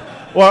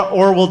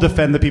 Or we'll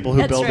defend the people who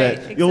That's build right,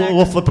 it. exactly.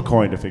 We'll flip a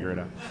coin to figure it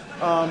out.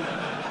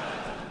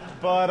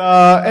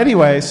 But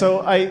anyway,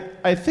 so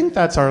I think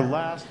that's our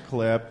last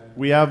clip.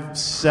 We have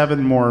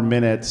 7 more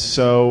minutes,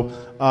 so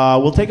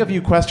we'll take a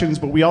few questions,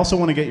 but we also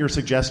want to get your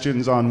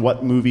suggestions on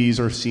what movies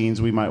or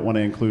scenes we might want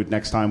to include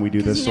next time we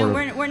do this sort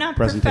of we're not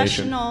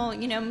presentation.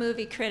 professional,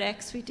 movie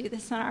critics. We do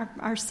this on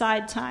our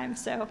side time,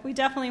 so we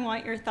definitely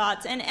want your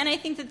thoughts. And I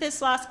think that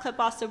this last clip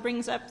also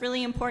brings up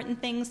really important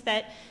things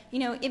that,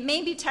 it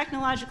may be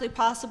technologically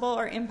possible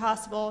or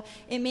impossible.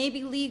 It may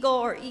be legal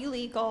or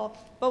illegal.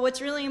 But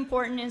what's really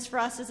important is for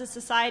us as a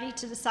society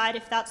to decide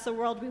if that's the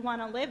world we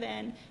want to live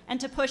in and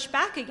to push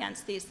back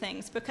against these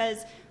things,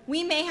 because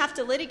we may have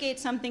to litigate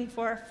something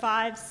for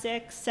 5,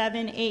 6,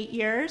 7, 8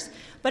 years,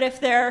 but if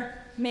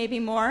there may be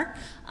more,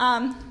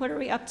 what are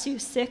we up to,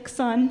 6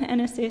 on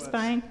NSA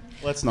spying?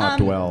 Let's not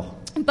dwell.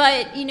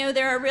 But,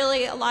 there are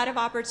really a lot of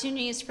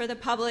opportunities for the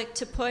public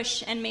to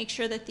push and make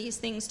sure that these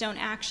things don't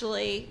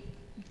actually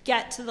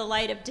get to the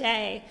light of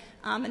day,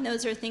 and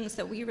those are things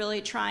that we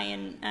really try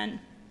and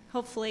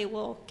hopefully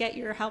we'll get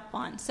your help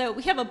on. So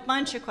we have a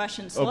bunch of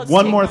questions. So let's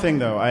one take more them. thing,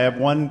 though. I have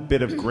one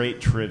bit of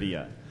great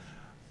trivia.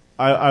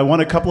 I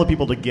want a couple of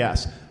people to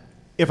guess.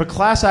 If a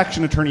class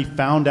action attorney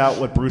found out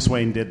what Bruce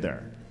Wayne did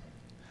there,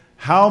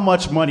 how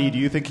much money do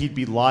you think he'd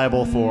be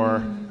liable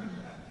for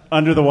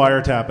under the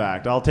Wiretap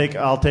Act? I'll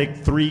take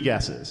 3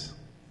 guesses.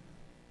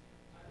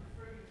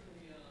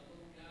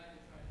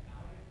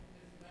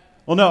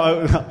 Well,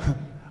 no,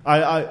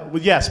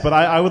 yes, but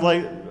I would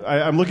like.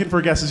 I'm looking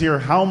for guesses here.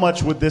 How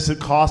much would this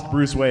cost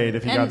Bruce Wayne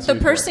if he got sued? And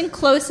the person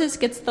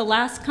closest gets the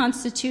last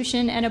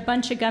Constitution and a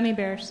bunch of gummy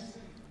bears.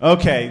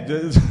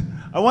 Okay,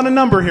 I want a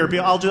number here.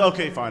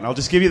 Okay, fine. I'll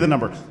just give you the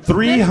number: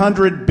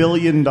 $300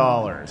 billion.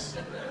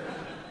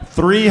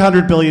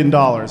 $300 billion,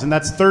 and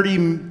that's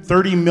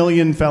 30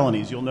 million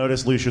felonies. You'll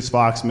notice Lucius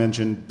Fox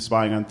mentioned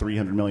spying on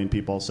 300 million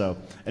people. So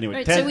anyway,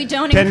 Right, 10, so we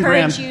don't 10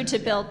 encourage grand. you to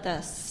build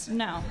this.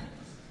 No.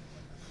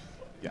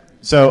 Yeah.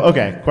 So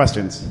okay,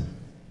 questions.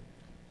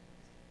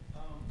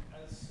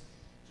 As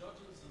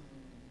judges and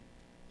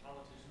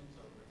politicians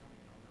are becoming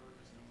younger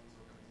because no one's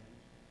coming in,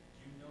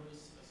 do you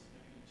notice a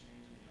significant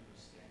change in the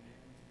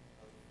understanding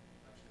of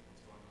actually what's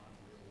going on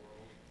in the real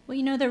world?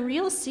 Well, the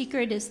real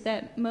secret is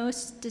that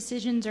most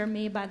decisions are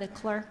made by the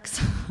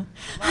clerks.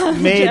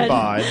 Made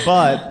by,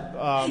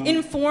 but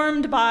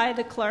informed by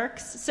the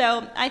clerks.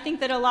 So I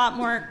think that a lot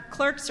more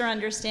clerks are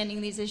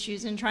understanding these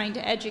issues and trying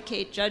to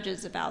educate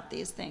judges about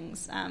these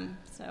things.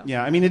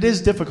 Yeah, I mean, it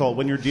is difficult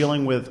when you're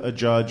dealing with a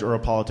judge or a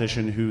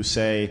politician who,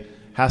 say,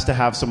 has to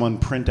have someone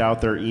print out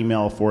their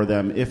email for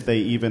them, if they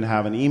even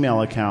have an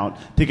email account,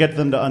 to get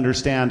them to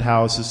understand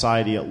how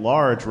society at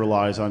large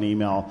relies on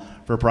email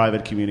for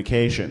private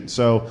communication.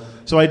 So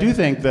I do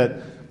think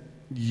that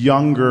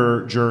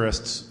younger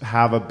jurists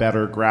have a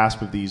better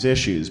grasp of these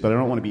issues, but I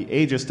don't want to be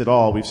ageist at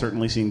all. We've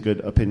certainly seen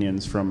good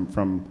opinions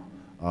from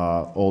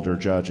older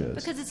judges.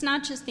 Because it's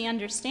not just the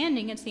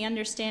understanding, it's the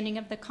understanding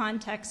of the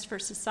context for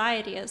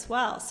society as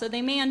well. So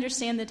they may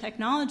understand the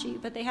technology,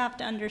 but they have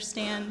to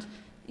understand,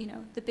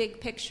 the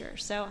big picture.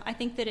 So I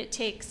think that it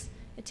takes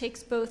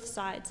both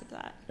sides of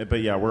that.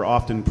 But yeah, we're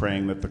often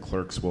praying that the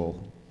clerks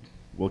will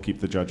keep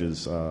the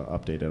judges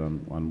updated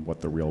on what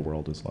the real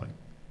world is like.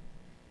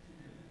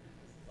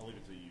 I'll leave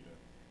it to you.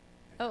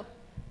 Oh.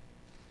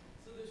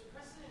 So there's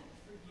precedent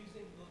for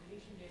using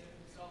location data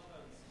from cell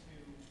phones to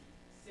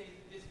say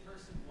that this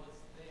person was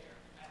there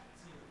at the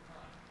scene of the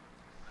crime.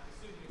 I'm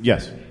assuming it's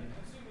Yes.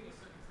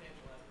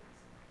 circumstantial evidence.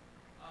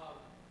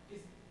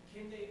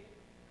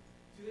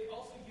 Do they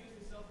also use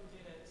the cell phone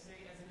data, say,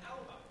 as an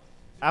alibi?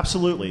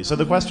 Absolutely. So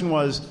the question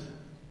was,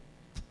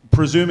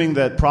 presuming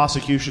that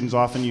prosecutions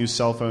often use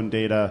cell phone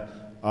data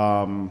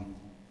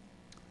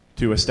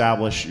to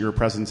establish your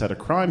presence at a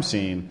crime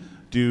scene,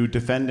 do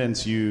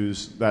defendants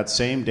use that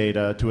same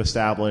data to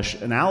establish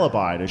an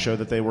alibi to show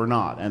that they were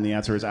not? And the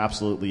answer is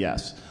absolutely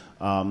yes.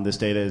 This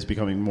data is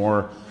becoming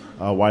more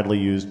widely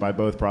used by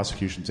both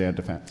prosecutions and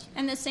defense.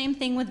 And the same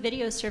thing with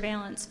video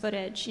surveillance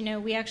footage.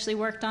 We actually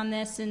worked on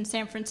this in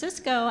San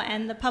Francisco,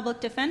 and the public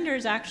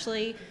defenders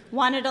actually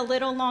wanted a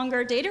little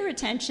longer data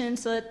retention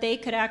so that they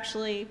could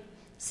actually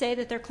say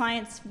that their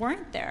clients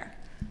weren't there.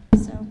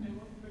 So. And one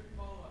quick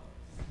follow-up.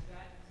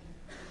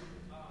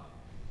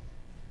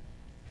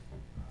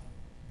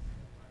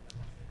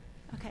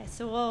 Okay,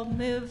 so we'll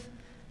move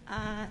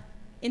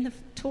in the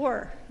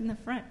tour in the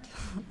front.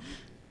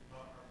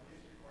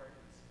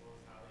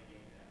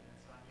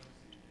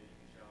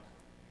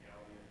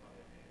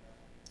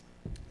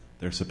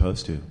 They're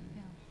supposed to.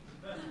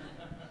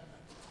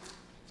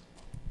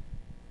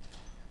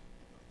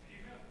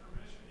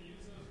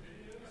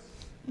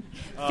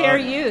 Fair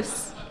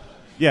use.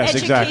 Yes,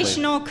 exactly.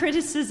 Educational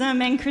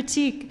criticism and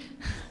critique.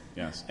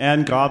 Yes,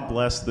 and God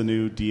bless the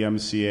new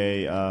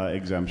DMCA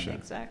exemption.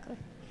 Exactly.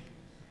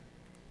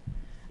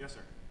 Yes, sir.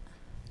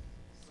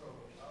 So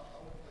I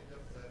want to play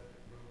devil's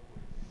advocate real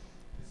quick.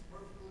 It's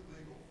perfectly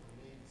legal for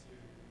me to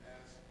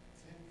ask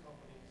 10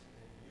 companies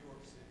in New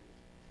York City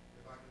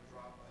if I can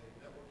drop a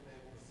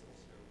network-enabled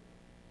oscilloscope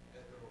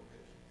at their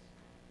locations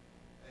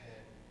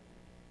and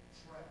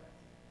track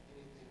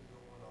anything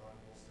going on,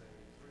 we'll say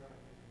 350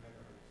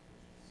 megahertz,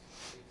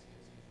 which is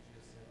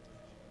AT&T's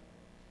GSM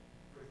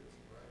 3G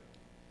frequency, right?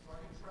 So I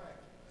can track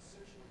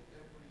essentially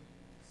every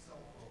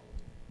cell phone.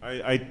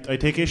 I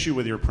take issue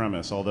with your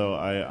premise, although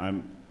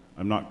I'm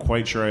not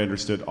quite sure I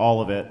understood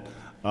all of it.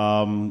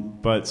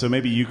 But so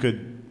maybe you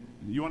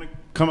want to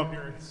come up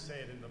here and say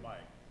it in the mic.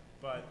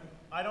 But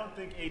I don't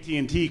think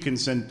AT&T can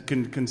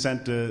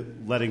consent to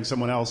letting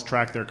someone else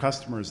track their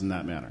customers in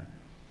that manner.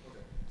 Okay.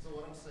 So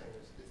what I'm saying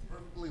is it's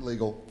perfectly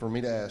legal for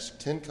me to ask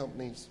 10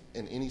 companies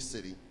in any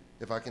city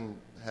if I can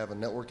have a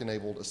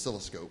network-enabled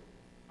oscilloscope.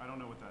 I don't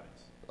know what that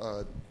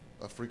is.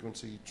 A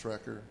frequency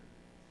tracker.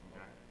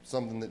 Okay.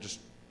 Something that just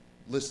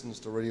listens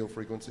to radio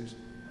frequencies.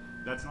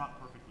 That's not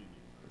perfectly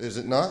legal. Is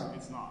it not?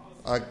 It's not.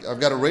 I've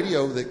got a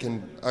radio that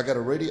can. I've got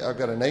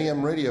an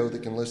AM radio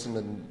that can listen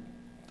to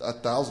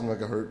 1,000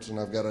 megahertz, and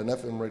I've got an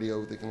FM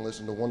radio that can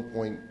listen to 1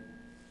 point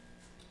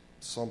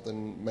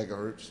something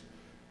megahertz,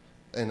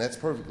 and that's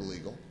perfectly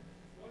legal.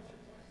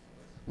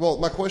 Well,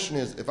 my question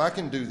is, if I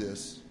can do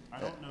this, I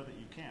don't know that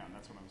you can.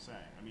 That's what I'm saying.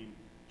 I mean,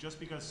 just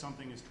because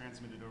something is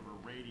transmitted over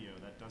radio,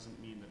 that doesn't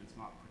mean that it's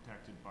not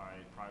protected by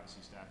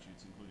privacy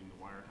statutes, including the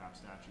wiretap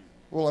statute.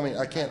 Well, I mean,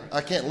 I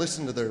can't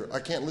listen to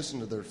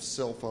their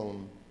cell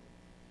phone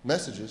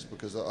messages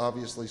because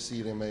obviously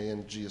CDMA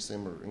and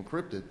GSM are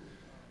encrypted.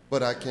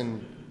 But I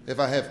can, if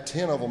I have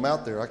 10 of them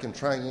out there, I can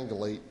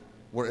triangulate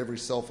where every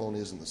cell phone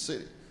is in the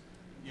city.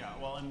 Yeah,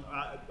 well, and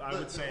I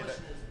would say that. The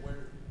question is,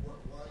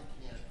 why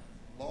can't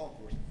law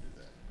enforcement do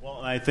that?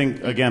 Well, I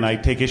think, again, I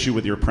take issue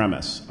with your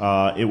premise.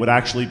 It would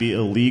actually be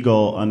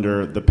illegal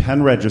under the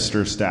pen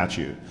register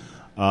statute,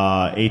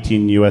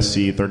 18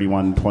 U.S.C.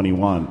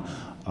 3121,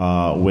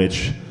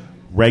 which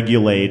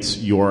regulates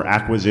your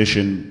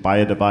acquisition by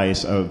a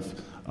device of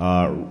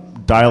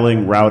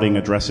dialing, routing,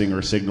 addressing,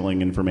 or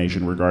signaling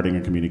information regarding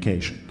a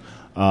communication.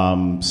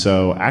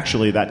 So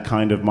actually that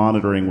kind of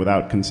monitoring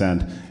without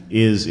consent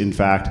is, in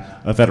fact,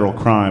 a federal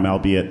crime,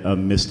 albeit a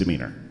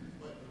misdemeanor.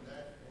 But in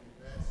that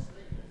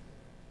statement,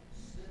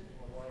 sniffing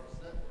a wireless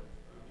network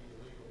would be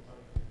illegal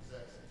under the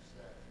exact same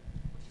statute,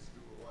 which is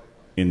Google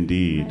Wi-Fi.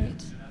 Indeed.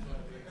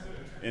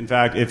 Right. In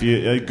fact, if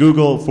you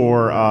Google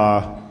for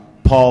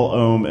Paul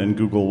Ohm and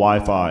Google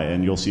Wi-Fi,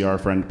 and you'll see our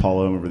friend Paul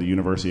Ohm over the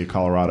University of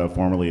Colorado,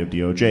 formerly of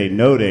DOJ,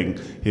 noting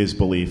his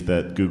belief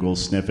that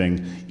Google's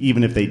sniffing,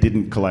 even if they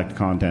didn't collect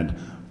content,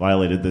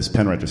 violated this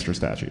pen register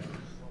statute.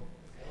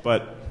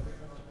 But,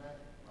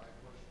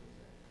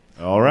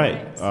 all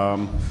right.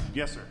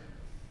 Yes, sir.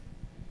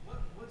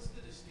 What's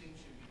the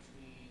distinction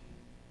between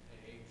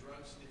a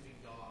drug sniffing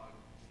dog,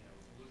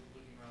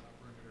 looking around the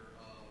perimeter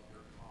of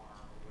your car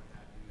or what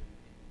have you, in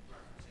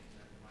referencing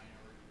the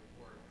minority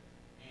report,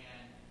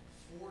 and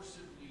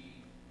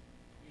forcibly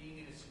being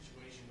in a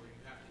situation where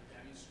you have to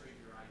demonstrate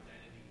your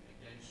identity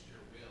against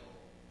your will,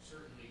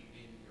 certainly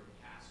in your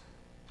castle.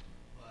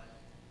 But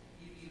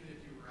even if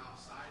you were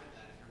outside of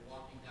that, if you're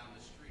walking down the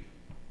street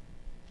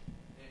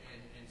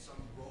and some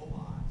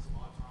robot, some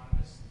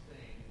autonomous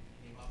thing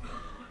came up to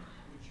you,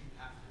 would you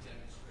have to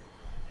demonstrate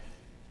your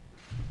identity?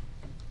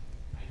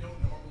 I don't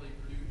normally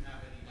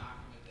have any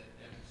document that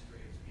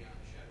demonstrates beyond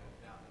a shadow of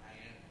doubt that I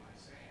am who I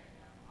say I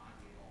am on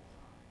me at all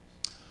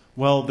times.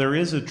 Well, there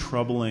is a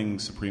troubling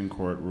Supreme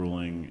Court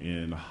ruling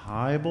in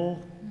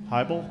Hybel,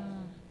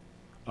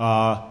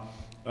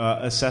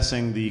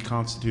 assessing the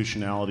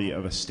constitutionality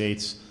of a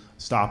state's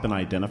stop and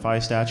identify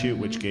statute,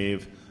 which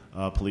gave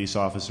police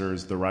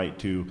officers the right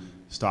to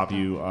stop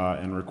you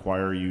and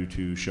require you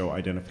to show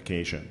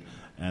identification.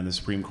 And the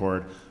Supreme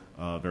Court,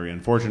 very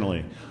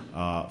unfortunately,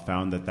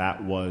 found that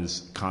that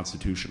was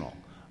constitutional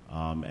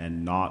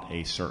and not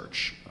a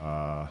search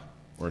or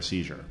a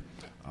seizure.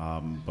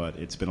 But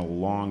it's been a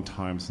long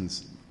time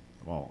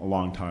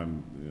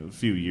a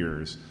few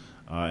years,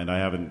 and I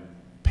haven't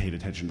paid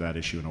attention to that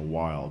issue in a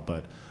while.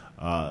 But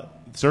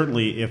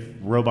certainly if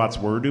robots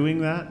were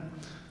doing that,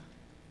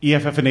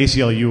 EFF and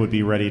ACLU would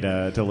be ready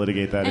to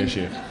litigate that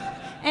issue.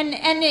 And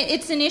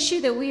it's an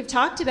issue that we've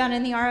talked about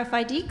in the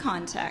RFID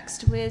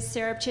context with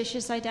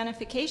surreptitious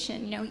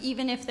identification,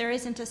 even if there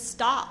isn't a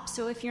stop.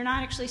 So if you're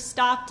not actually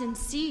stopped and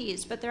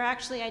seized, but they're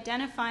actually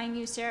identifying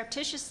you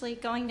surreptitiously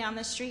going down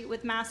the street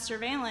with mass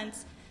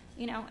surveillance,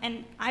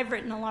 and I've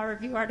written a law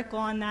review article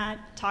on that,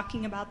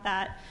 talking about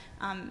that,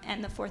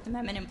 and the Fourth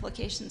Amendment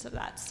implications of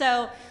that.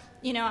 So,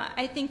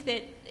 I think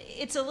that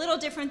it's a little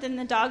different than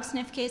the dog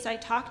sniff case I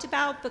talked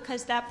about,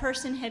 because that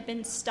person had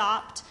been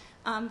stopped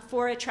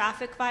for a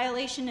traffic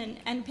violation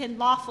and been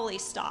lawfully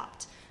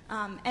stopped.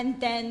 And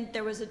then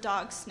there was a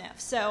dog sniff.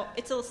 So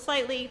it's a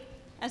slightly,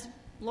 as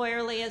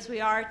lawyerly as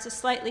we are, it's a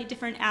slightly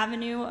different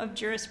avenue of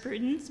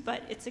jurisprudence,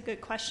 but it's a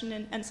good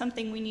question and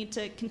something we need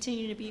to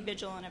continue to be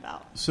vigilant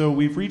about. So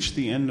we've reached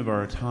the end of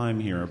our time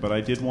here, but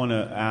I did want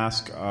to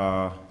ask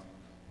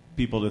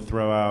people to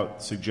throw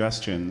out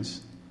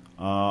suggestions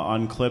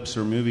on clips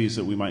or movies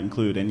that we might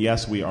include. And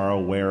yes, we are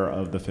aware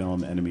of the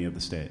film Enemy of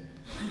the State.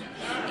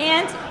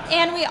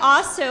 And we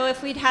also,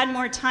 if we'd had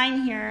more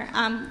time here,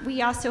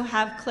 we also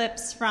have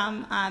clips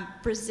from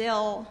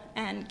Brazil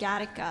and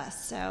Gattaca.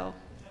 So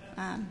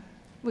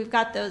we've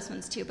got those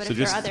ones too. But so if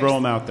there are just others, throw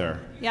them out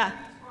there. Yeah.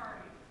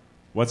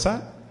 What's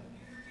that?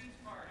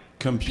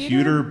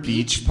 Computer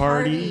Beach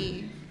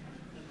Party?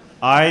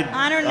 I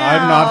don't know.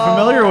 I'm not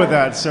familiar with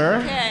that, sir.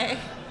 Okay.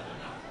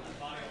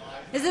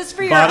 Is this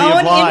for your Body own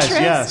of Lies,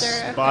 interest?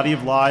 yes. Or? Body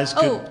of Lies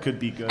could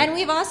be good. And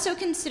we've also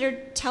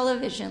considered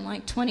television,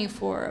 like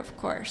 24, of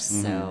course.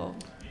 Mm-hmm. So.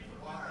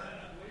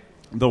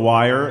 The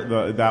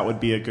Wire, that would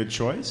be a good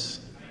choice.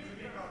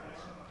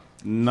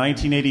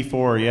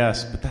 1984,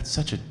 yes, but that's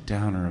such a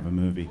downer of a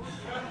movie.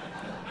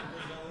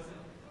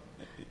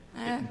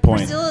 Point.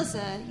 Brazil is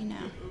a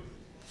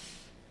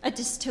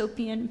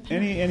dystopian.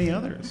 Any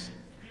others?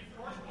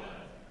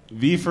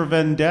 V for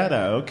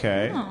Vendetta,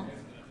 okay. Oh.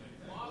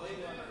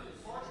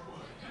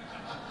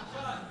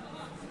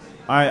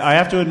 I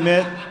have to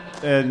admit,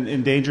 and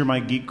endanger my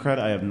geek cred,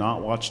 I have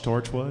not watched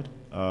Torchwood,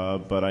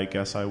 but I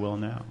guess I will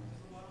now.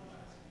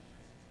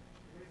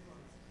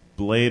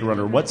 Blade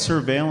Runner. What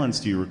surveillance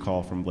do you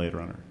recall from Blade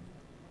Runner?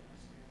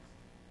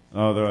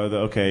 Oh,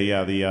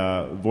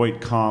 the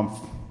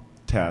Voight-Kampff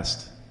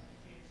test.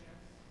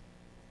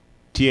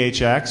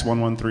 THX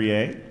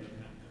 1138.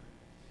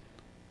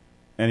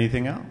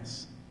 Anything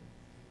else?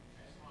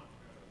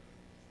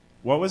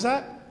 What was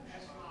that?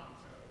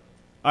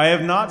 I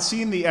have not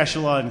seen the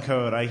Echelon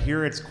Code. I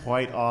hear it's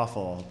quite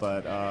awful,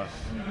 but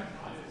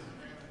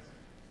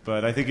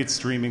I think it's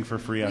streaming for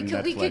free on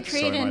Netflix. We could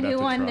create a new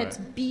one that's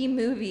B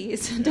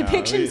movies,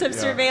 depictions of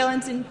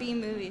surveillance in B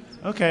movies.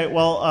 Okay,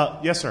 well,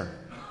 yes, sir.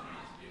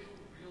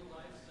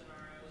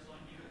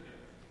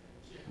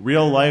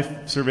 Real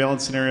life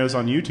surveillance scenarios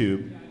on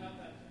YouTube.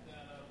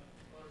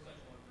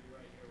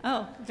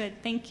 Oh,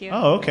 good. Thank you.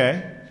 Oh,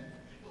 okay.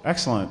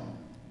 Excellent.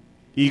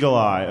 Eagle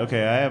Eye.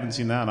 Okay, I haven't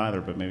seen that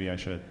either, but maybe I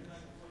should.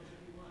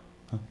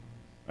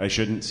 I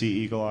shouldn't see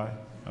Eagle Eye?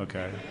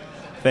 Okay.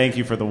 Thank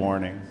you for the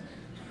warning.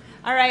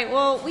 All right.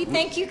 Well, we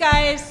thank you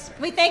guys.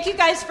 We thank you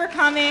guys for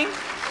coming.